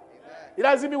 Hallelujah. Amen. It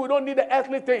doesn't mean we don't need the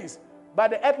earthly things.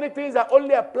 But the earthly things are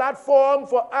only a platform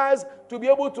for us to be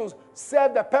able to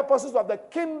serve the purposes of the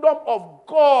kingdom of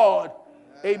God.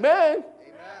 Amen. Amen.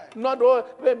 Not all.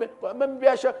 Maybe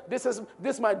I should, this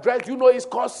is my dress. You know its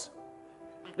cost.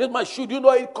 This is my shoe. You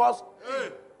know its cost.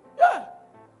 Yeah.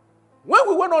 When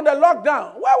we went on the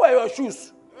lockdown, where were your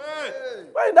shoes?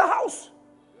 We're in the house.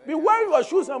 Be wearing your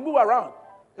shoes and move around.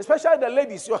 Especially the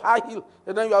ladies, your high heel,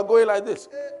 and then you are going like this.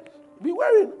 Be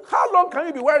wearing. How long can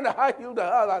you be wearing a high heel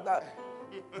like that?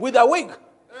 With a wig.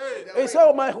 They say,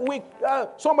 oh, my wig.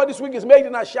 Somebody's wig is made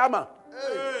in a shama.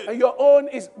 And your own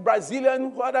is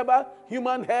Brazilian, whatever,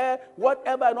 human hair,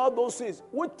 whatever, and all those things.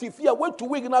 What tifia, what to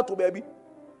wig now to baby?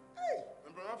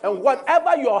 And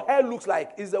whatever your hair looks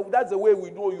like, that's the way we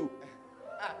know you.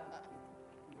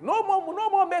 No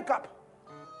more makeup.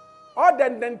 All the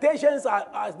indentations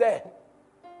are there.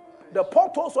 The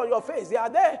portals on your face, they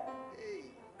are there.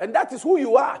 And that is who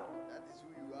you are.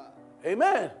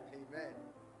 Amen.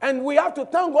 And we have to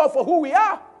thank God for who we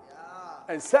are.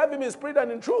 And serve Him in spirit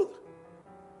and in truth.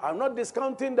 I'm not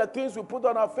discounting the things we put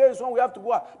on our face when we have to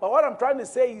go out. But what I'm trying to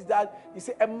say is that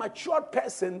a mature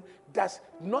person does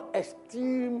not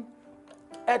esteem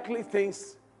earthly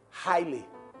things highly.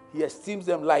 He esteems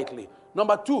them lightly.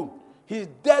 Number 2, he's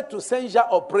dead to censure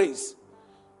or praise.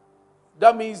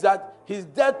 That means that he's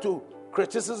dead to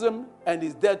criticism and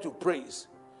he's dead to praise.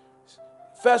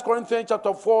 1 Corinthians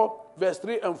chapter 4, verse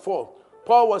 3 and 4.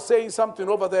 Paul was saying something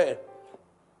over there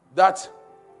that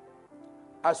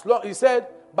he said,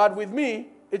 but with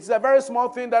me, it's a very small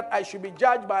thing that I should be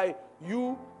judged by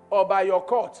you or by your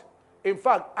court. In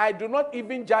fact, I do not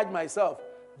even judge myself.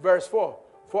 Verse 4.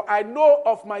 For I know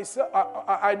of myself,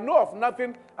 I know of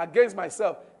nothing against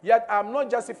myself, yet I am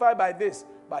not justified by this.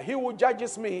 But he who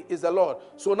judges me is the Lord.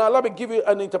 So now let me give you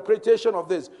an interpretation of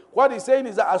this. What he's saying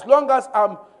is that as long as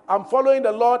I'm following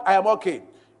the Lord, I am okay.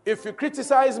 If you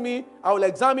criticize me, I will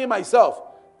examine myself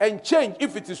and change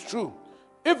if it is true.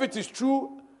 If it is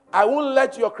true, I won't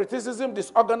let your criticism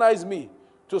disorganize me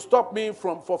to stop me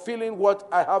from fulfilling what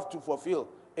I have to fulfill.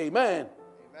 Amen.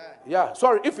 Yeah,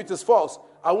 sorry, if it is false,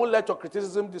 I won't let your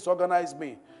criticism disorganize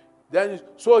me. Then,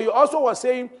 so he also was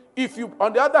saying,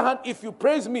 on the other hand, if you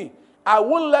praise me, I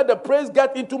won't let the praise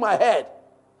get into my head.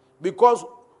 Because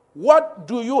what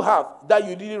do you have that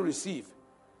you didn't receive?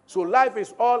 So life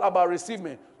is all about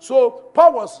receiving. So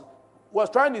Paul was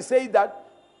trying to say that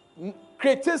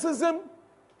criticism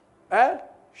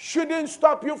shouldn't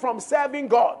stop you from serving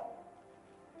God.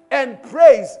 And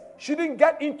praise shouldn't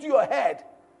get into your head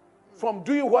from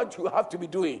doing what you have to be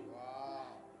doing. Wow.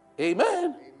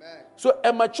 Amen. So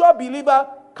a mature believer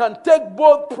can take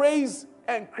both praise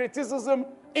and criticism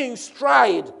in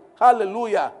stride.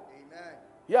 Hallelujah. Amen.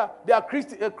 Yeah, there are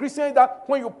Christians that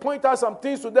when you point out some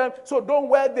things to them, so don't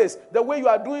wear this. The way you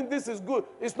are doing this is good.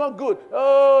 It's not good.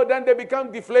 Oh, then they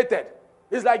become deflated.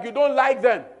 It's like you don't like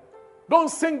them. Don't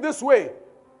sing this way.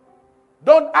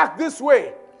 Don't act this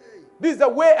way. This is the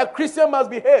way a Christian must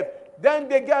behave. Then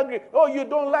they get angry. Oh, you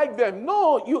don't like them.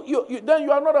 No, then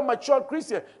you are not a mature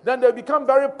Christian. Then they become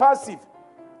very passive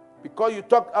because you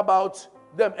talk about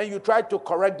them and you try to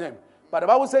correct them. But the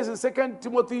Bible says in 2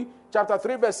 Timothy chapter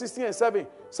 3, verse 16 and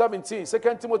 17, 2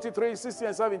 Timothy 3, 16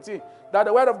 and 17, that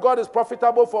the word of God is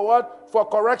profitable for what? For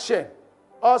correction.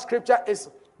 All scripture is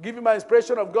given by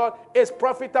inspiration of God, is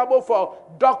profitable for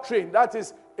doctrine, that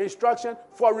is instruction,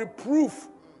 for reproof,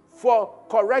 for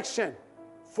correction,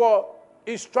 for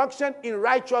instruction in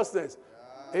righteousness.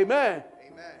 Yeah. Amen.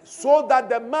 Amen. So that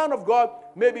the man of God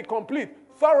may be complete,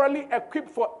 thoroughly equipped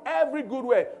for every good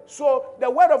way. So the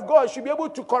word of God should be able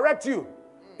to correct you.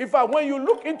 In fact, when you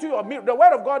look into your mirror, the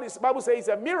word of God, the Bible says, is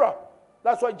a mirror.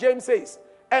 That's what James says.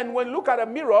 And when you look at a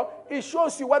mirror, it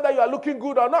shows you whether you are looking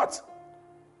good or not.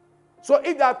 So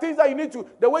if there are things that you need to,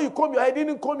 the way you comb your hair,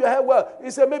 didn't comb your hair well, you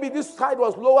say maybe this side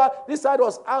was lower, this side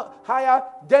was higher,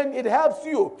 then it helps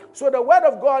you. So the word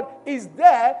of God is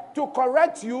there to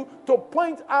correct you, to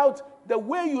point out the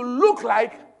way you look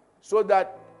like so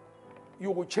that you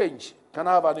will change. Can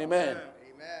I have an amen?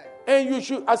 Amen. And you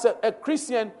should, as a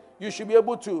Christian, you should be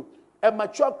able to, a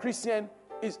mature Christian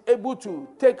is able to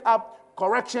take up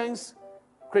corrections,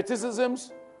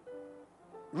 criticisms,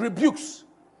 rebukes.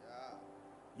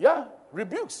 Yeah,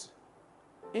 rebukes.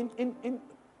 Take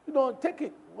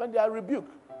it when they are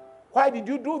rebuked. Why did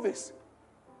you do this?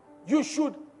 You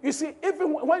should, you see,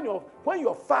 even when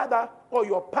your father or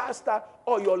your pastor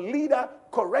or your leader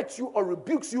corrects you or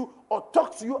rebukes you or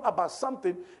talks to you about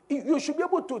something, you should be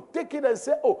able to take it and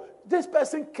say, oh, this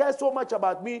person cares so much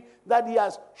about me that he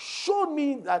has shown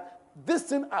me that this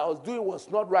thing I was doing was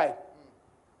not right.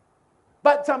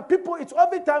 But some people, it's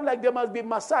every time like they must be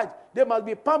massaged, they must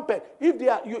be pampered. If they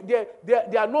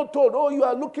are not told, oh, you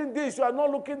are looking this, you are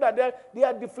not looking that, they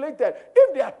are deflated.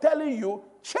 If they are telling you,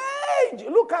 change,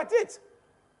 look at it.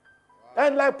 Wow.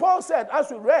 And like Paul said, as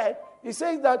we read, he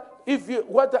says that if you,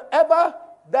 whatever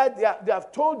that they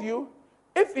have told you,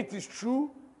 if it is true,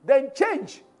 then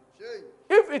change.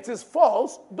 If it is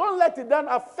false, don't let it then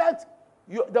affect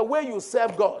the way you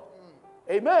serve God.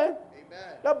 Amen.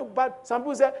 Yeah, but some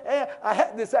people say, I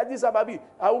heard this about me.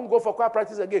 I won't go for choir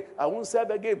practice again. I won't serve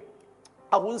again.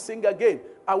 I won't sing again.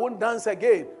 I won't dance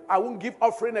again. I won't give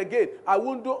offering again. I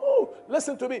won't do. Oh,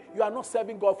 listen to me. You are not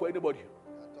serving God for anybody.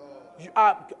 You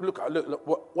are.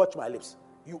 Look. Watch my lips.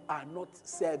 You are not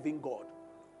serving God.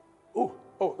 Oh.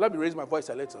 Let me raise my voice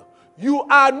a little. You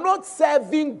are not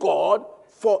serving God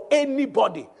for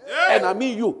anybody, and I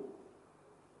mean you.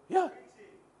 Yeah,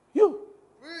 you.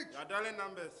 Your darling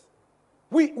numbers.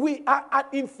 We are an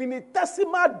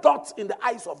infinitesimal dot in the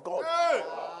eyes of God. Hey.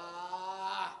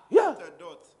 Yeah.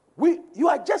 You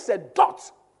are just a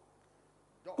dot.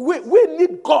 We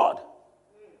need God. Wow.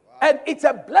 And it's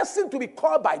a blessing to be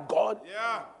called by God.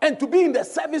 Yeah. And to be in the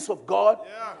service of God.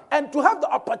 Yeah. And to have the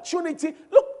opportunity.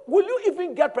 Look, will you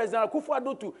even get President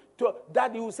Akufo-Addo to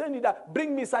that you say that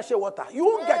bring me sachet water? You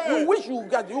won't get. You wish you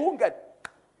get. You won't get.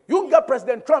 You won't get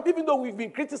President Trump, even though we've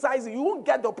been criticizing. You won't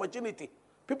get the opportunity.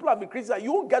 People have been criticized.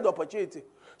 You won't get the opportunity.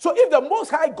 So if the Most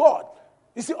High God,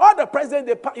 you see, all the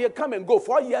presidents, they come and go.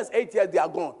 4 years, 8 years, they are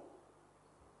gone.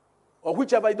 Or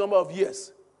whichever number of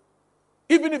years.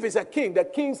 Even if it's a king, the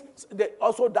kings, they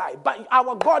also die. But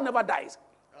our God never dies.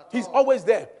 He's always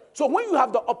there. So when you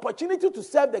have the opportunity to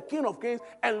serve the King of Kings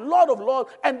and Lord of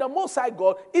Lords and the Most High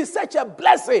God, it's such a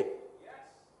blessing. Yes.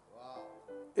 Wow.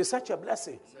 It's such a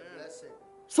blessing. It's a blessing.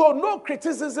 So no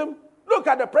criticism. Look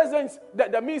at the presidents,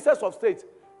 the ministers of state.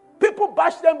 People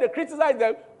bash them, they criticize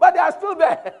them, but they are still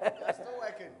there. They're still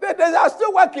working. They are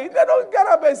still working. They don't get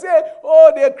up and say,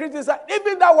 oh, they criticize.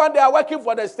 Even that one, they are working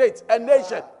for the state and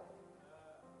nation.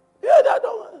 Yeah,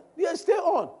 they stay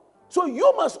on. So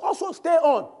you must also stay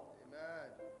on. Amen.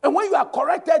 And when you are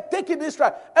corrected, take it in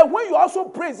stride. And when you also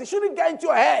praise, it shouldn't get into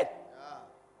your head.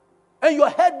 Yeah. And your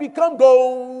head become,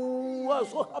 oh,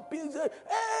 so happy.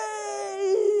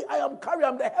 Hey, I'm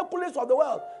the Hercules of the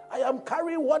world. I am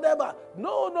carrying whatever.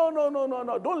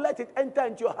 No. Don't let it enter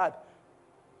into your heart.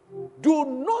 Do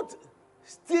not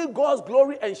steal God's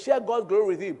glory and share God's glory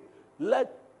with him.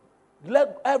 Let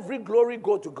every glory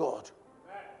go to God.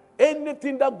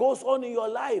 Anything that goes on in your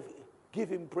life, give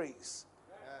him praise.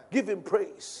 Give him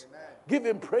praise. Give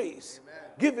him praise.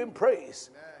 Give him praise.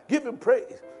 Give him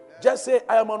praise. Just say,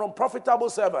 I am an unprofitable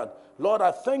servant. Lord,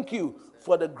 I thank you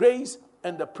for the grace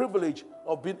and the privilege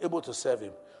of being able to serve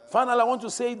him. Finally, I want to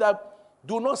say that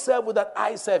do not serve with that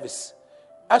eye service.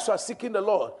 As you are seeking the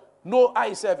Lord, no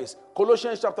eye service.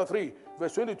 Colossians chapter 3,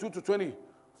 verse 22 to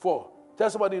 24. Tell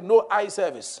somebody, no eye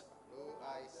service. No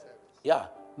eye service. Yeah,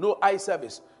 no eye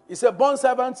service. He said, bond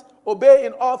servants, obey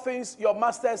in all things your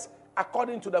masters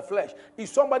according to the flesh. If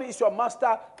somebody is your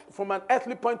master from an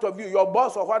earthly point of view, your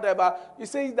boss or whatever, he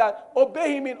says that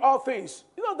obey him in all things.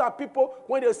 You know that people,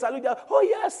 when they salute, them, oh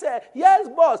yes, sir, yes,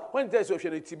 boss. When they say, don't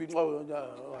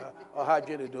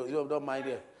mind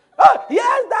it. Oh,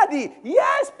 yes, daddy.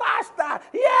 Yes, pastor.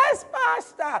 Yes,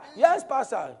 pastor. Yes,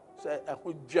 pastor. Say,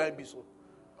 oh,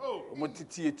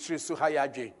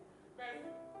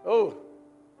 oh,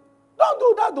 don't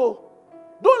do that though.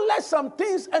 Don't let some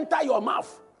things enter your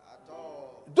mouth.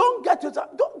 Don't get yourself.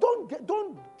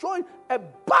 Don't join a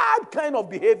bad kind of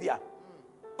behavior.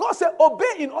 God said,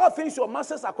 obey in all things your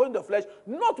masters according to the flesh,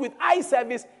 not with eye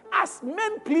service as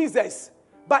men pleasers,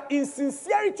 but in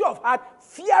sincerity of heart,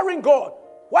 fearing God.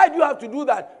 Why do you have to do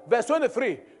that? Verse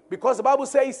 23. Because the Bible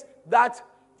says that,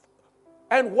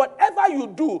 and whatever you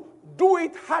do, do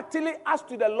it heartily as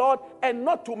to the Lord and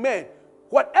not to men.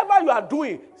 Whatever you are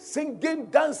doing, singing,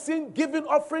 dancing, giving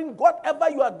offering, whatever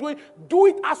you are doing, do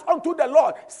it as unto the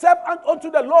Lord. Serve unto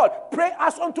the Lord. Pray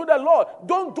as unto the Lord.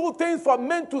 Don't do things for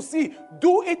men to see.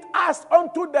 Do it as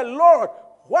unto the Lord.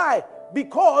 Why?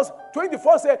 Because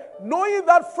 24 says, knowing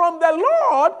that from the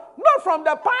Lord, not from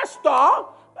the pastor.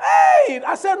 Hey,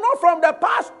 I said not from the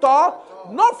pastor,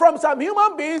 not from some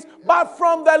human beings, but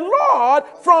from the Lord,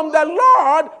 from the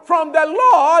Lord, from the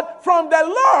Lord, from the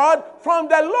Lord, from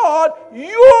the Lord,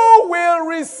 you will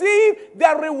receive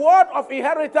the reward of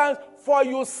inheritance, for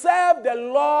you serve the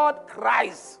Lord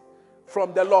Christ.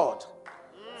 From the Lord.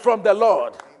 From the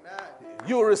Lord.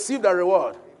 You will receive the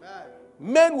reward.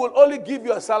 Men will only give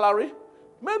you a salary.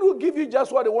 Men will give you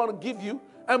just what they want to give you.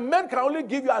 And men can only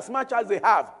give you as much as they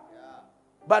have.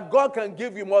 But God can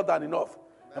give you more than enough.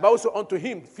 And also unto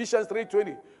him, Ephesians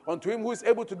 3:20, unto him who is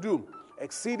able to do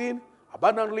exceeding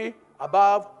abundantly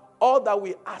above all that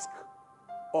we ask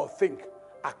or think,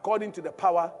 according to the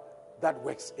power that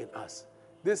works in us.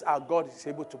 This our God is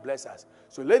able to bless us.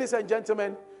 So ladies and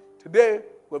gentlemen, today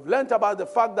we've learned about the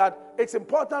fact that it's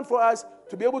important for us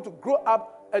to be able to grow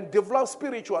up and develop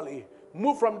spiritually.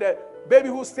 Move from the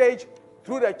babyhood stage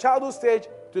through the childhood stage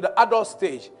to the adult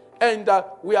stage. And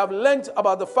we have learned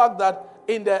about the fact that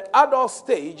in the adult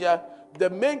stage, the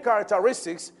main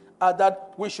characteristics are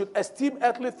that we should esteem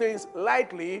earthly things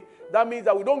lightly. That means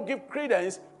that we don't give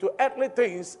credence to earthly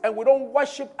things, and we don't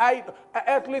worship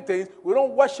earthly things. We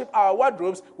don't worship our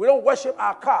wardrobes. We don't worship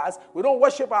our cars. We don't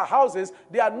worship our houses.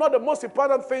 They are not the most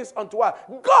important things unto us.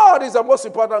 God is the most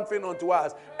important thing unto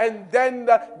us. And then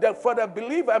for the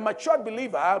believer, a mature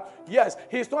believer, yes,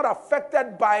 he's not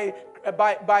affected by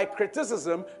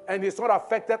criticism, and he's not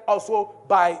affected also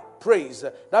by praise.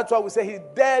 That's why we say he's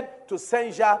dead to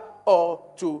censure or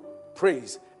to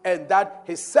praise, and that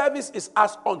his service is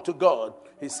as unto God.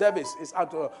 His service is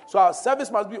unto God. So our service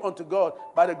must be unto God.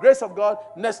 By the grace of God,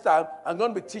 next time I'm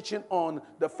going to be teaching on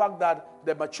the fact that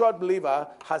the matured believer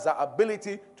has the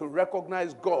ability to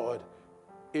recognize God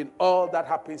in all that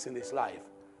happens in his life.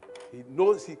 He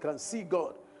knows he can see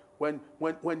God.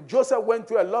 When Joseph went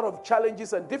through a lot of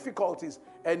challenges and difficulties,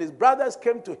 and his brothers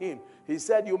came to him, he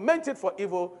said, you meant it for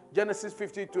evil, Genesis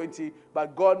 50:20,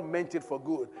 but God meant it for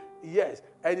good. Yes.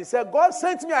 And he said, God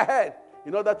sent me ahead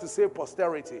in order to save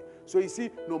posterity. So you see,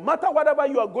 no matter whatever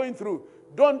you are going through,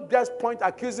 don't just point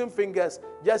accusing fingers.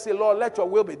 Just say, Lord, let your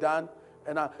will be done.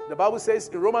 And the Bible says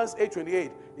in Romans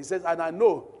 8:28, it says, and I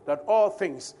know that all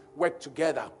things work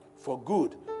together for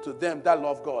good to them that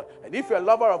love God. And if you're a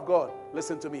lover of God,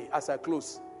 listen to me as I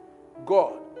close.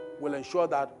 God will ensure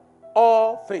that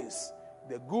all things,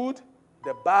 the good,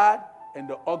 the bad, and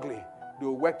the ugly, they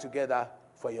will work together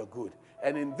for your good.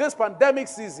 And in this pandemic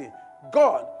season,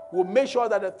 God will make sure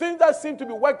that the things that seem to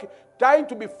be trying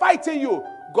to be fighting you,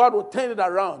 God will turn it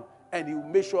around, and he will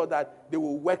make sure that they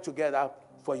will work together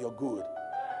for your good.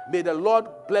 May the Lord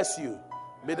bless you.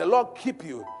 May the Lord keep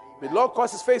you. May the Lord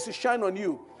cause his face to shine on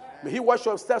you. May he wash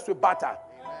your steps with butter.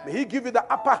 May he give you the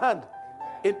upper hand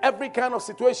in every kind of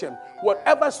situation.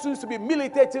 Whatever seems to be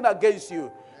militating against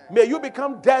you, May you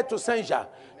become dead to censure.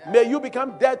 May you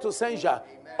become dead to censure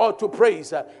or to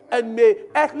praise. And may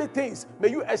earthly things, may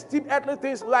you esteem earthly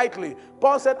things lightly.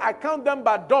 Paul said, I count them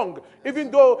but dung.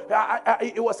 Even though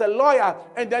he was a lawyer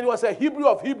and then he was a Hebrew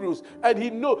of Hebrews. And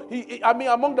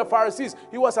among the Pharisees,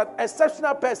 he was an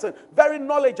exceptional person, very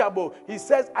knowledgeable. He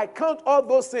says, I count all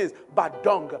those things but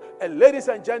dung. And ladies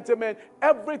and gentlemen,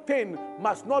 everything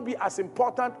must not be as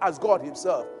important as God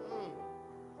himself.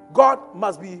 God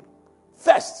must be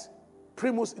first,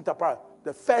 primus inter pares,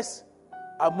 the first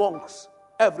amongst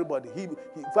everybody. In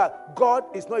fact, God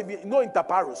is not even, no inter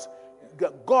pares.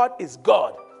 God is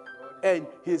God, and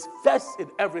he is first in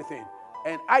everything.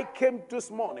 And I came this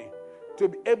morning to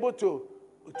be able to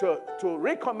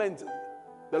recommend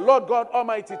the Lord God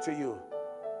Almighty to you,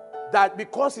 that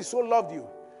because he so loved you,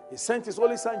 he sent his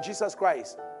only son, Jesus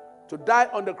Christ, to die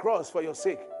on the cross for your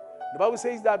sake. The Bible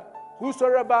says that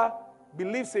whosoever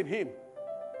believes in him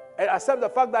and accepts the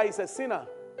fact that he's a sinner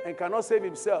and cannot save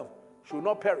himself should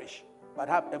not perish but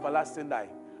have everlasting life.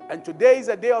 And today is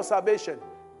a day of salvation.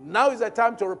 Now is the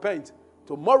time to repent.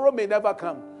 Tomorrow may never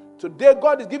come. Today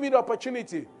God is giving you the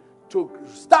opportunity to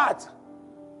start,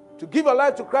 to give your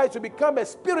life to Christ, to become a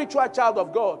spiritual child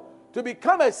of God, to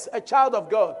become a child of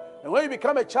God. And when you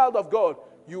become a child of God,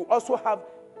 you also have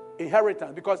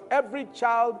inheritance, because every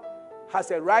child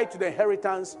has a right to the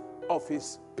inheritance of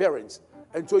his parents.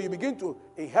 And so you begin to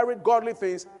inherit godly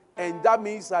things, and that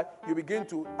means that you begin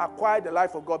to acquire the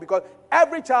life of God, because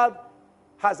every child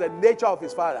has a nature of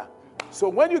his father. So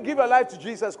when you give your life to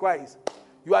Jesus Christ,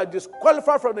 you are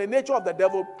disqualified from the nature of the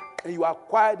devil, and you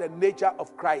acquire the nature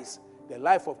of Christ, the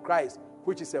life of Christ,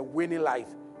 which is a winning life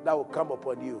that will come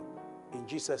upon you in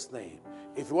Jesus' name.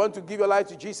 If you want to give your life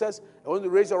to Jesus, I want to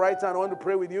raise your right hand. I want to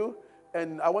pray with you.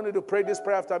 And I want you to pray this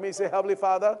prayer after me. Say, Heavenly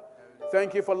Father,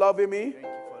 thank you for loving me.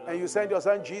 And you sent your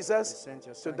son Jesus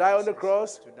to die on the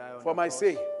cross for my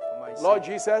sake. Lord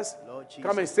Jesus,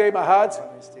 come and save my heart.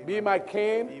 Be my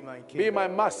king. Be my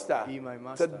master.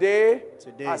 Today,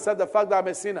 I accept the fact that I'm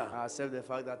a sinner.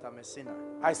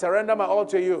 I surrender my all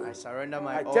to you.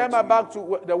 I turn my back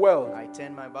to the world.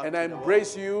 And I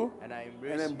embrace you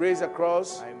and embrace the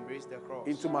cross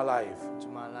into my life.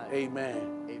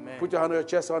 Amen. Put your hand on your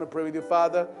chest. I want to pray with you,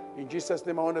 Father. In Jesus'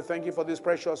 name, I want to thank you for these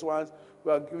precious ones.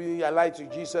 We are giving your life to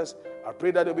Jesus. I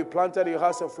pray that they'll be planted in your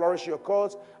house and flourish your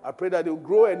cause. I pray that they'll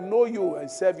grow and know you and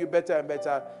serve you better and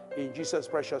better. In Jesus'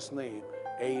 precious name,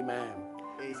 amen.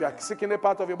 If you are sick in a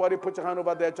part of your body, put your hand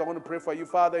over there. I want to pray for you,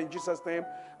 Father. In Jesus' name,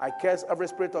 I curse every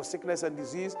spirit of sickness and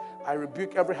disease. I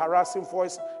rebuke every harassing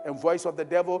voice and voice of the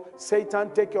devil.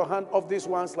 Satan, take your hand off this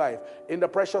one's life. In the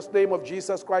precious name of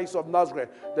Jesus Christ of Nazareth,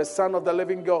 the Son of the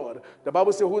living God. The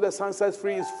Bible says, who the Son sets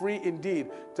free is free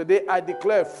indeed. Today I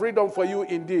declare freedom for you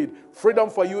indeed. Freedom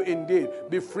for you indeed.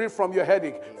 Be free from your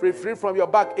headache. Be free from your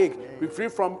backache. Be free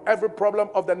from every problem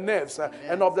of the nerves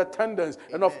and of the tendons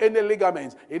and of any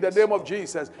ligaments. In the name of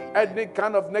Jesus. Any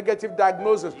kind of negative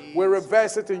diagnosis, we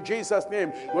reverse it in Jesus'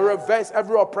 name. We reverse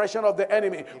every oppression of the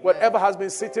enemy. Whatever has been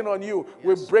sitting on you,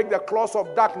 we break the claws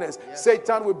of darkness.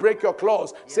 Satan, we break your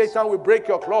claws. Satan, we break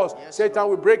your claws. Satan,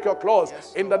 we break your claws.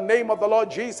 In the name of the Lord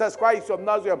Jesus Christ of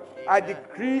Nazareth, I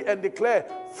decree and declare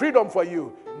freedom for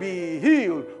you. Be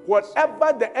healed.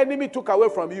 Whatever the enemy took away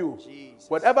from you,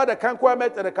 whatever the cankerworm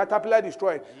and the caterpillar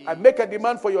destroyed, I make a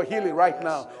demand for your healing right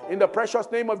now. In the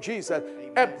precious name of Jesus,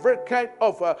 every kind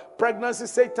of pregnancy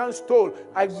Satan stole,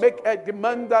 I make a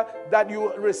demand that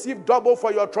you receive double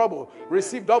for your trouble.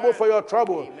 Receive double for your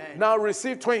trouble. Now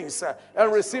receive twins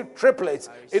and receive triplets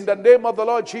in the name of the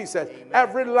Lord Jesus.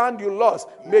 Every land you lost,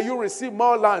 may you receive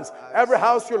more lands. Every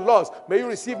house you lost, may you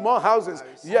receive more houses.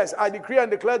 Yes, I decree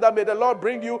and declare that may the Lord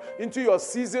bring you into your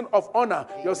season of honor,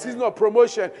 your season of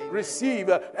promotion. Receive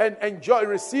and enjoy.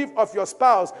 Receive of your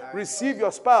spouse. Receive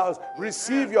your spouse.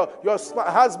 Receive your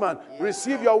husband.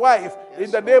 Receive your wife in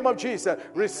the name of Jesus.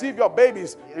 Receive your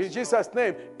babies in Jesus'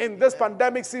 name. In this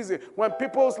pandemic season, when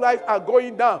people's lives are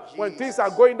going down, when things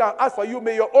are going down, as for you,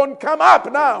 may your own come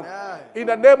up now. In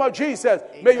the name of Jesus,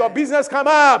 may your business come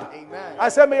up. I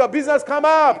said, may your business come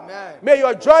up. May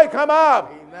your joy come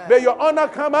up. May your honor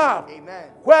come up.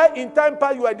 Where in time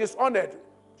past you are dishonored,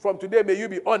 from today may you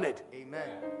be honored.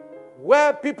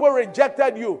 Where people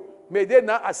rejected you, may they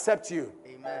now accept you.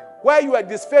 Where you are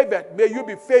disfavored, may you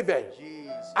be favored.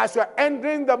 As you are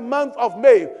entering the month of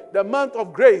May, the month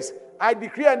of grace, I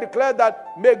decree and declare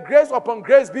that may grace upon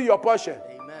grace be your portion.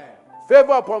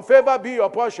 Favor upon favor be your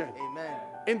portion.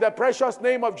 In the precious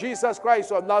name of Jesus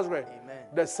Christ of Nazareth,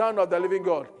 the Son of the living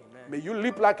God. May you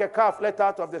leap like a calf let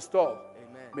out of the stall.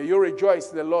 May you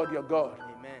rejoice in the Lord your God.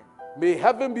 May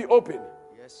heaven be open.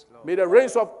 May the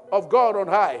rains of God on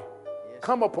high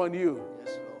come upon you.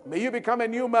 May you become a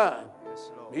new man.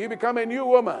 Yes, Lord. May you become a new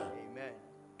woman. Amen.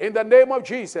 In the name of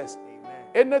Jesus. Amen.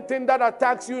 Anything that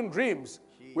attacks you in dreams,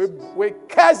 we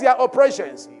curse their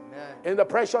operations. Amen. In the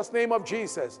precious name of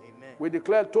Jesus. Amen. We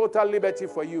declare total liberty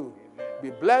for you. Amen. Be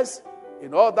blessed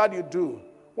in all that you do.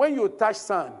 When you touch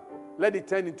sand, let it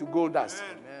turn into gold dust.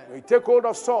 Amen. When you take hold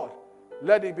of salt,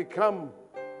 let it become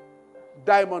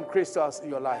diamond crystals in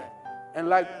your life. And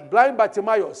like blind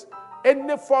Bartimaeus,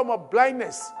 any form of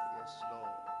blindness, Yes,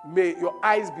 Lord. may your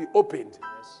eyes be opened.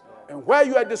 Yes, Lord. And where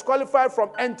you are disqualified from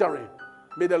entering,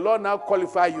 may the Lord now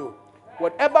qualify you.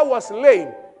 Whatever was lame,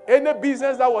 any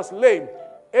business that was lame,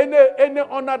 any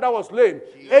honor that was lame,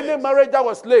 any marriage that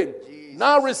was lame,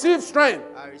 now receive strength.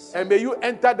 And may you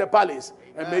enter the palace.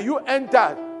 And may you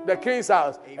enter the king's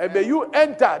house. And may you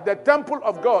enter the temple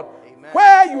of God.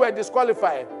 Where you are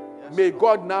disqualified, may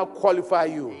God now qualify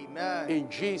you. Amen. In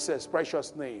Jesus'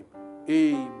 precious name.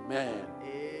 Amen.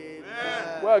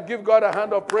 Amen. Well, give God a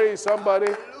hand of praise, somebody.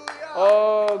 Hallelujah.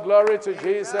 Oh, glory to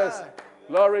Jesus.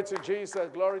 Glory to Jesus.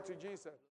 Glory to Jesus.